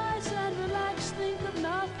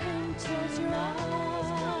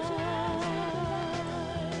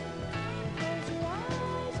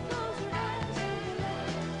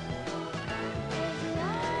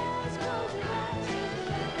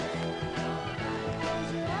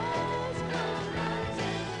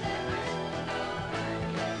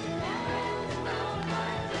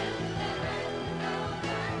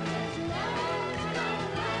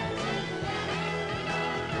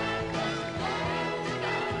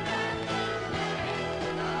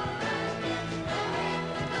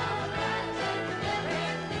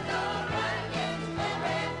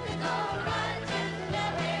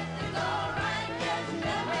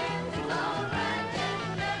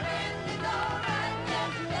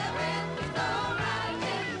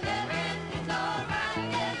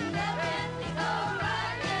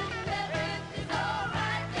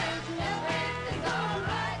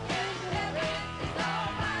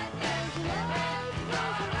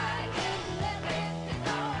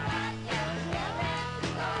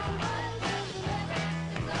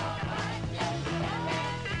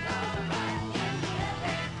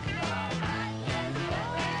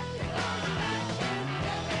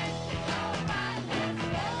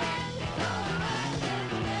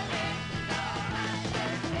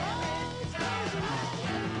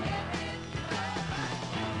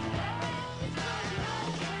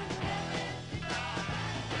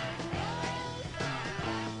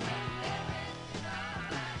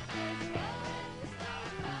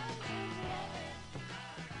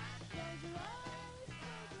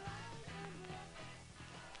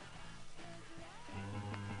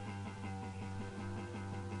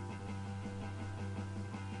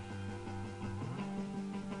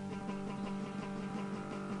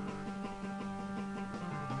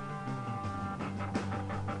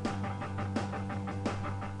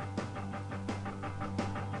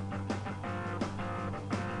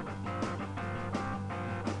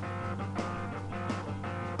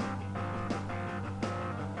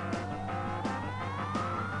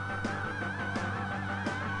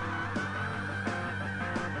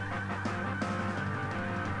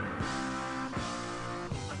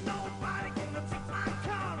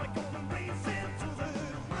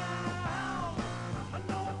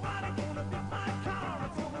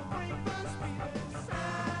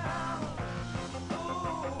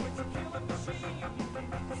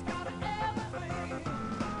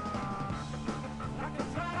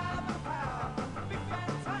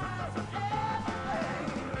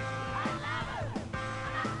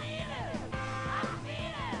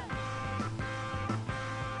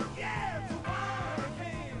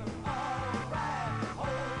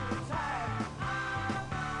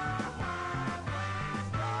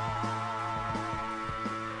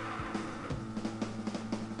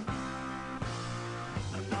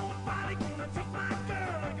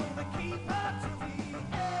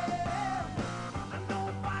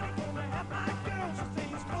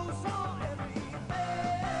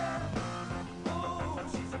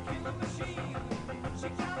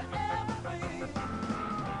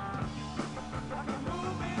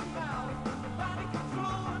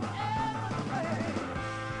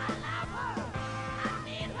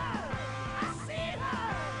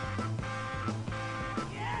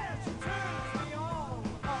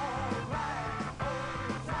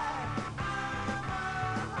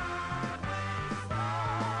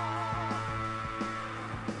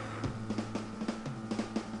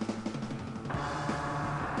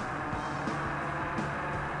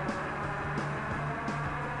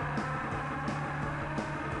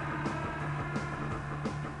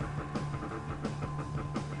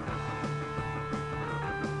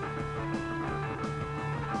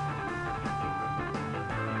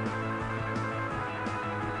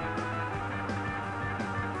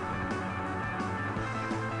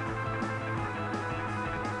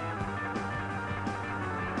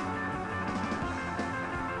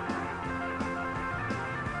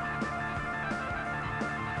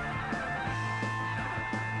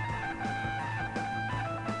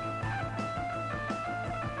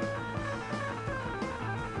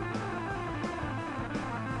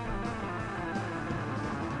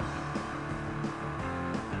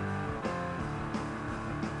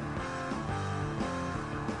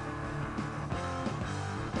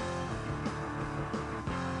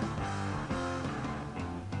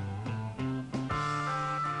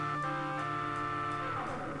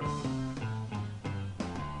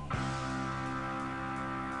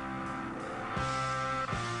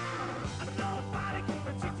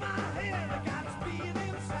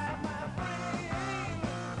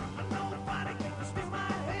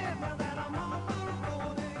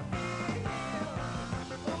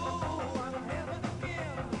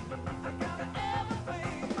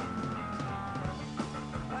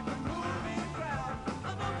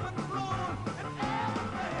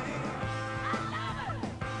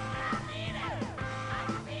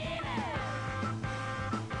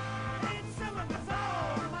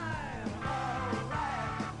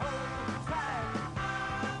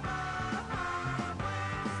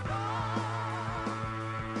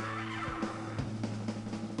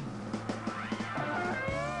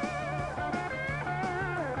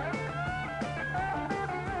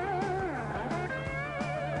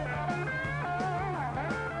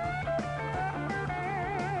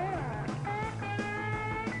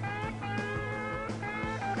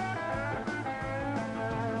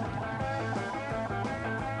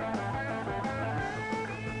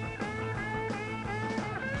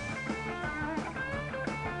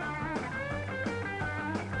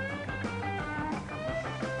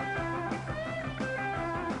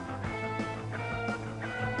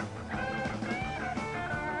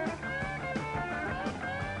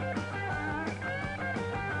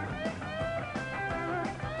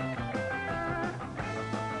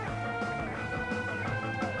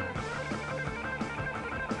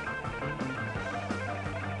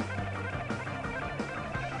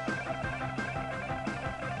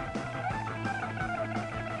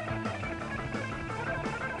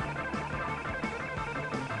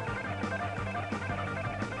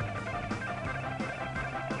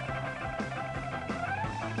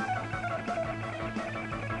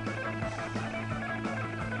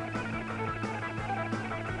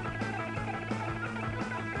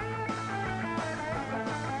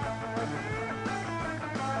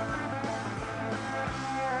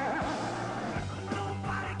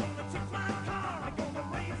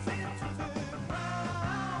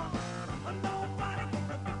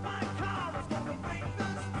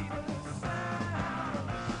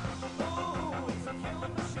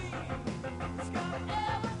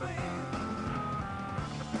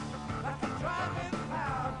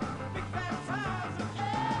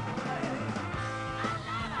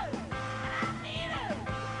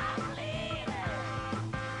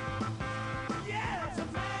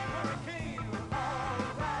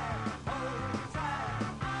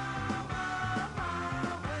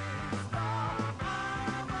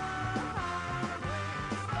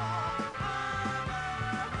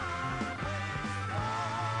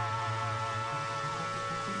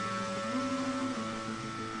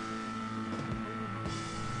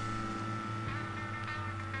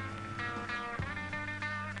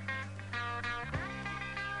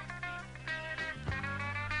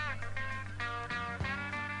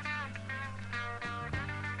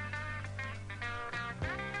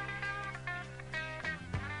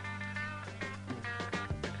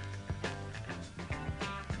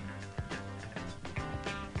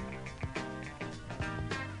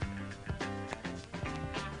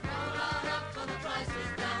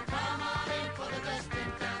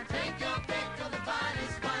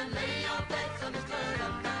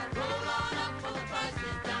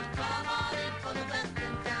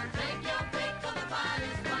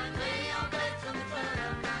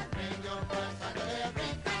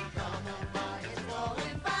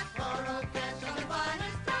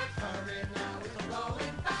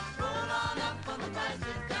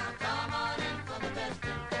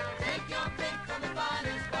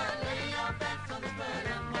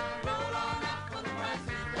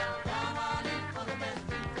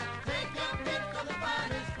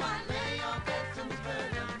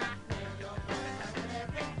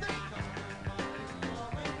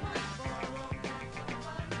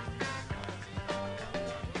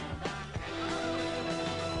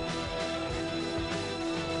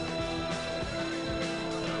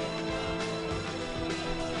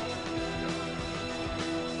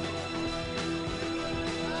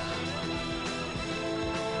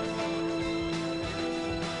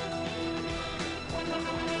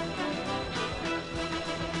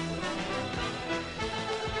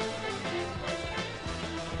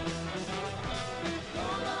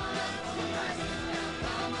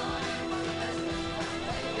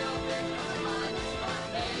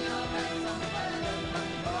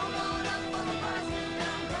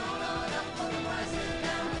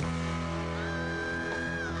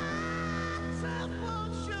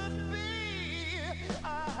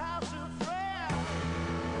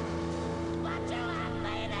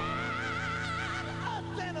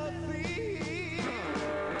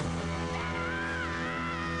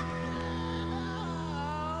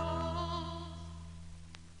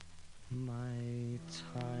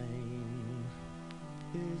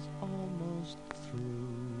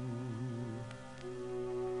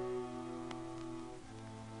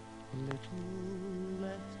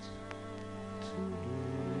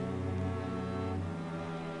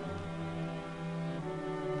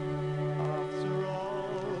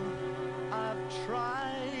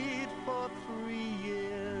tried for 3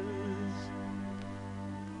 years.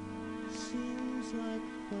 Seems like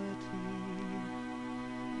 30.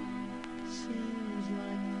 Seems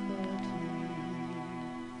like 30.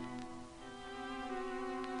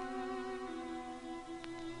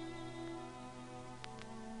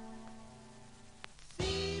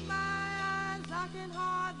 See my eyes, I can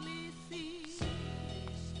hardly see.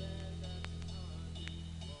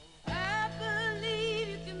 I believe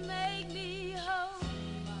you can make me whole.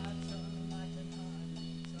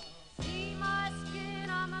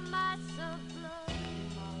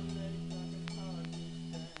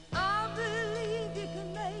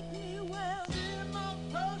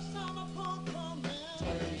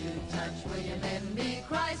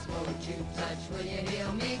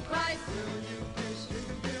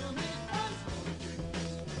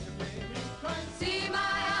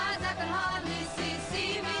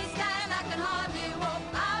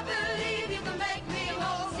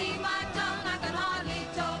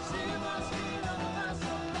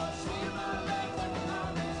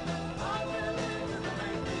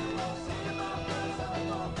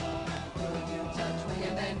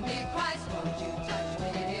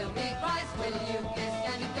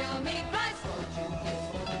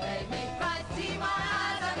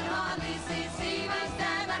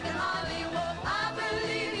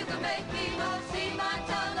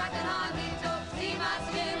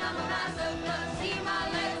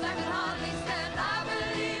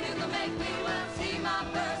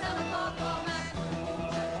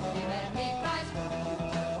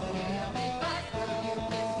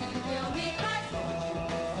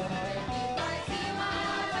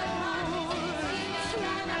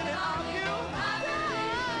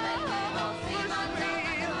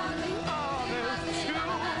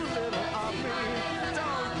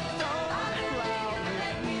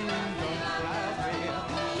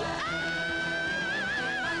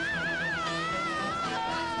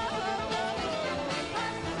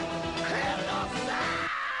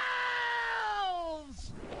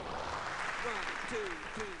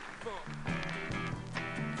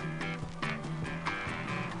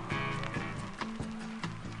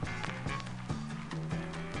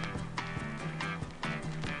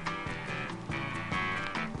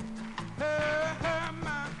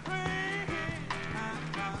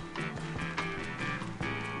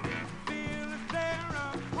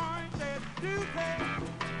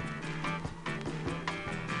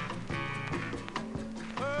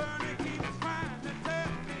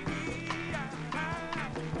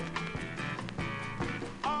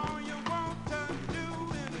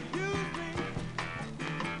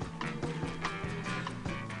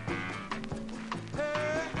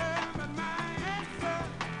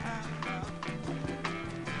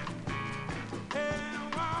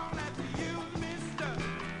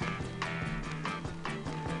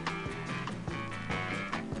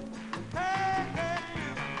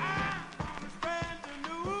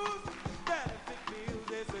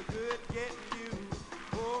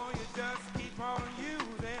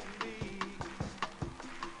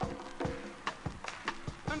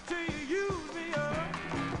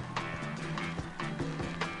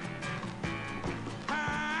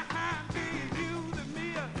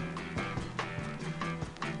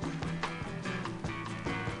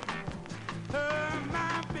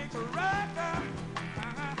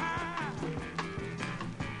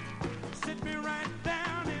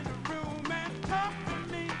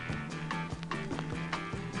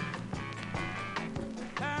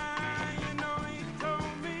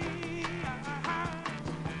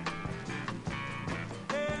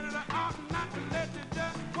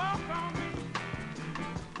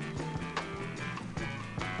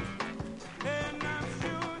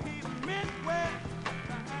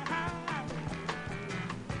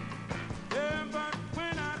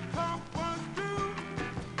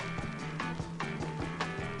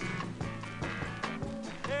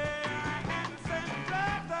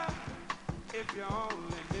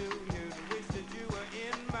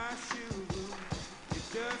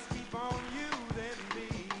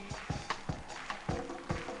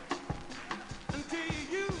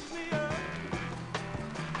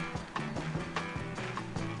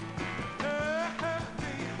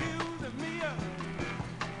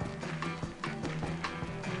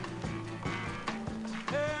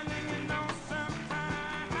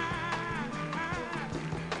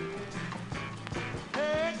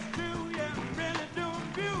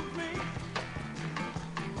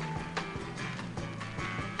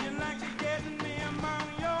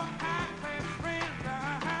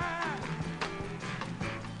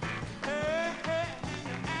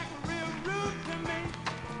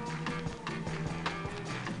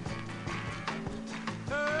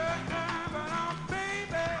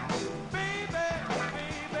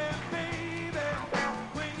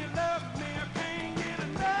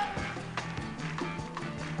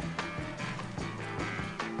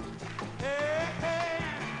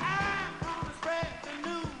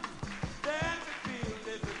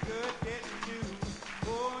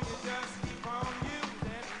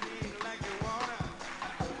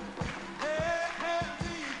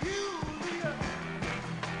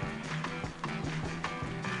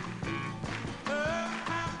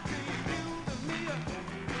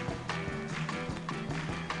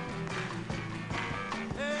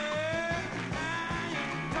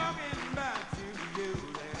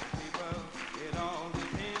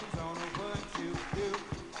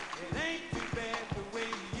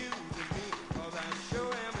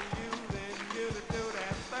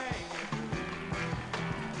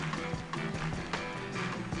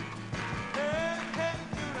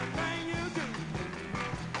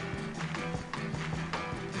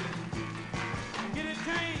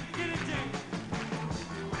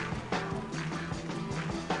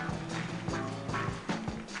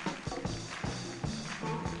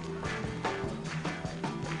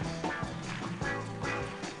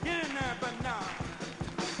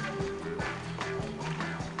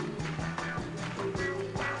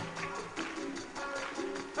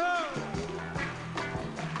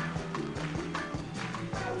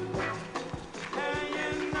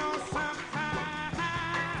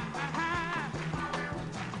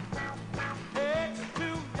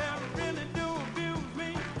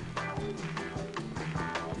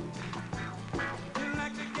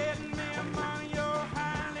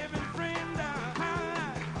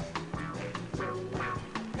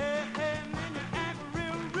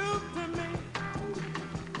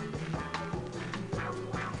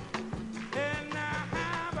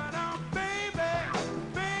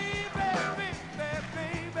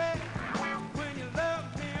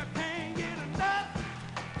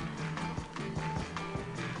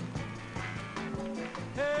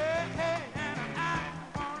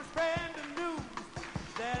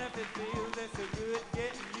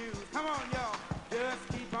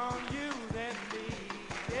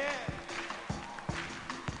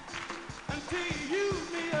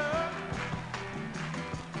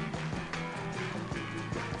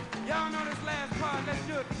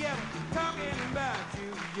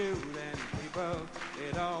 you than people.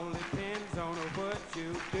 It all depends on what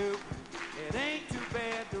you do. It ain't too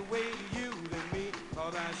bad the way you use me,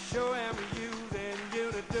 'cause I sure am using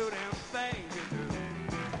you to do them things you do.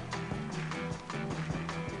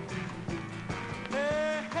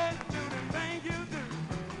 Hey, hey, do the things you do.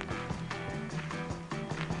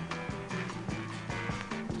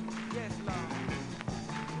 Yes, Lord.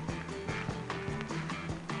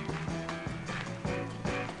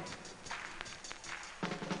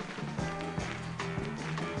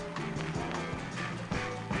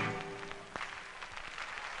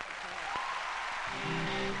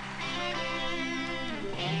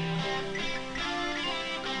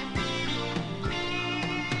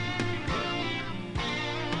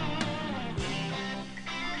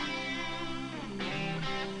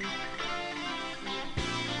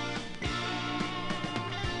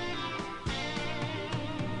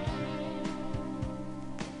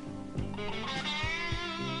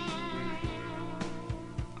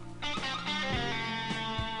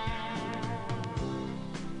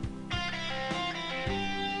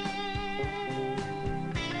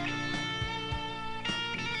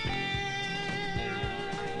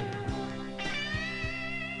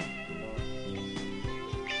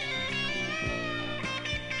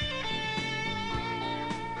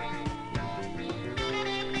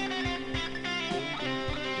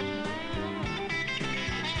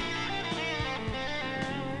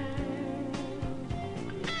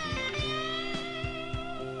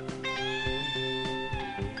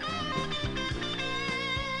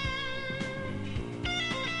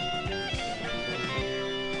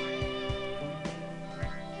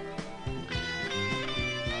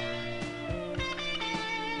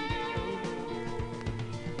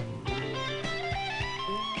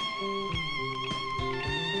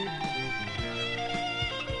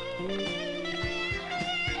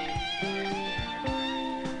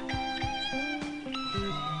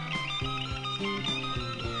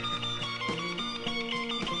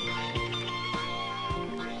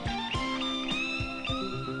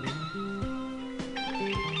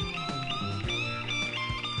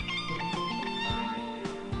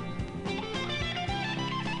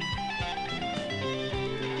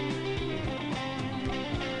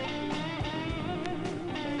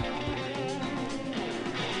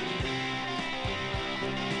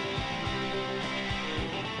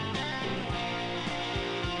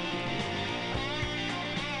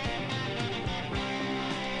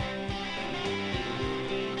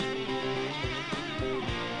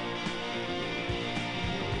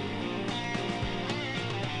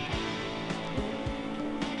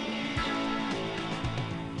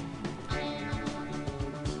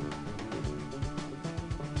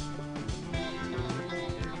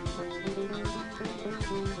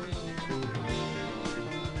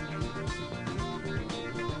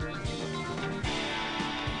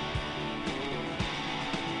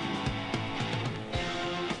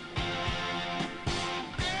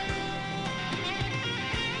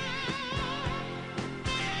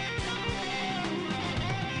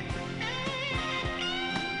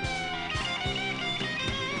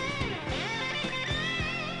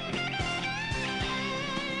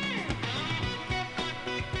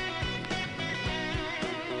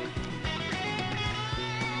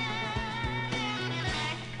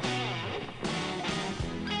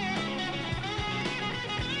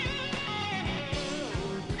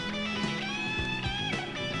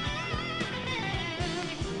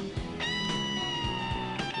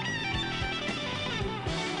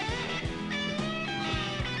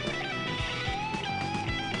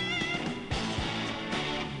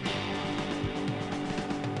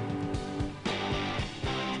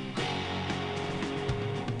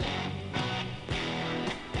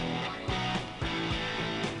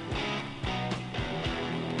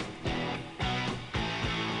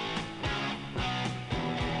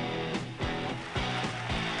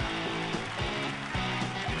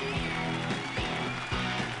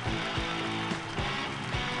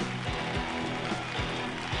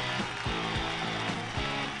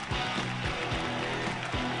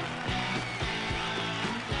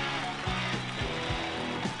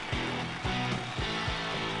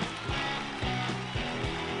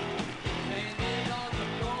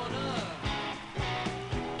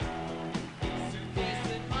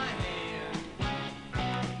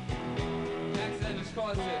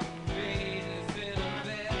 Cause it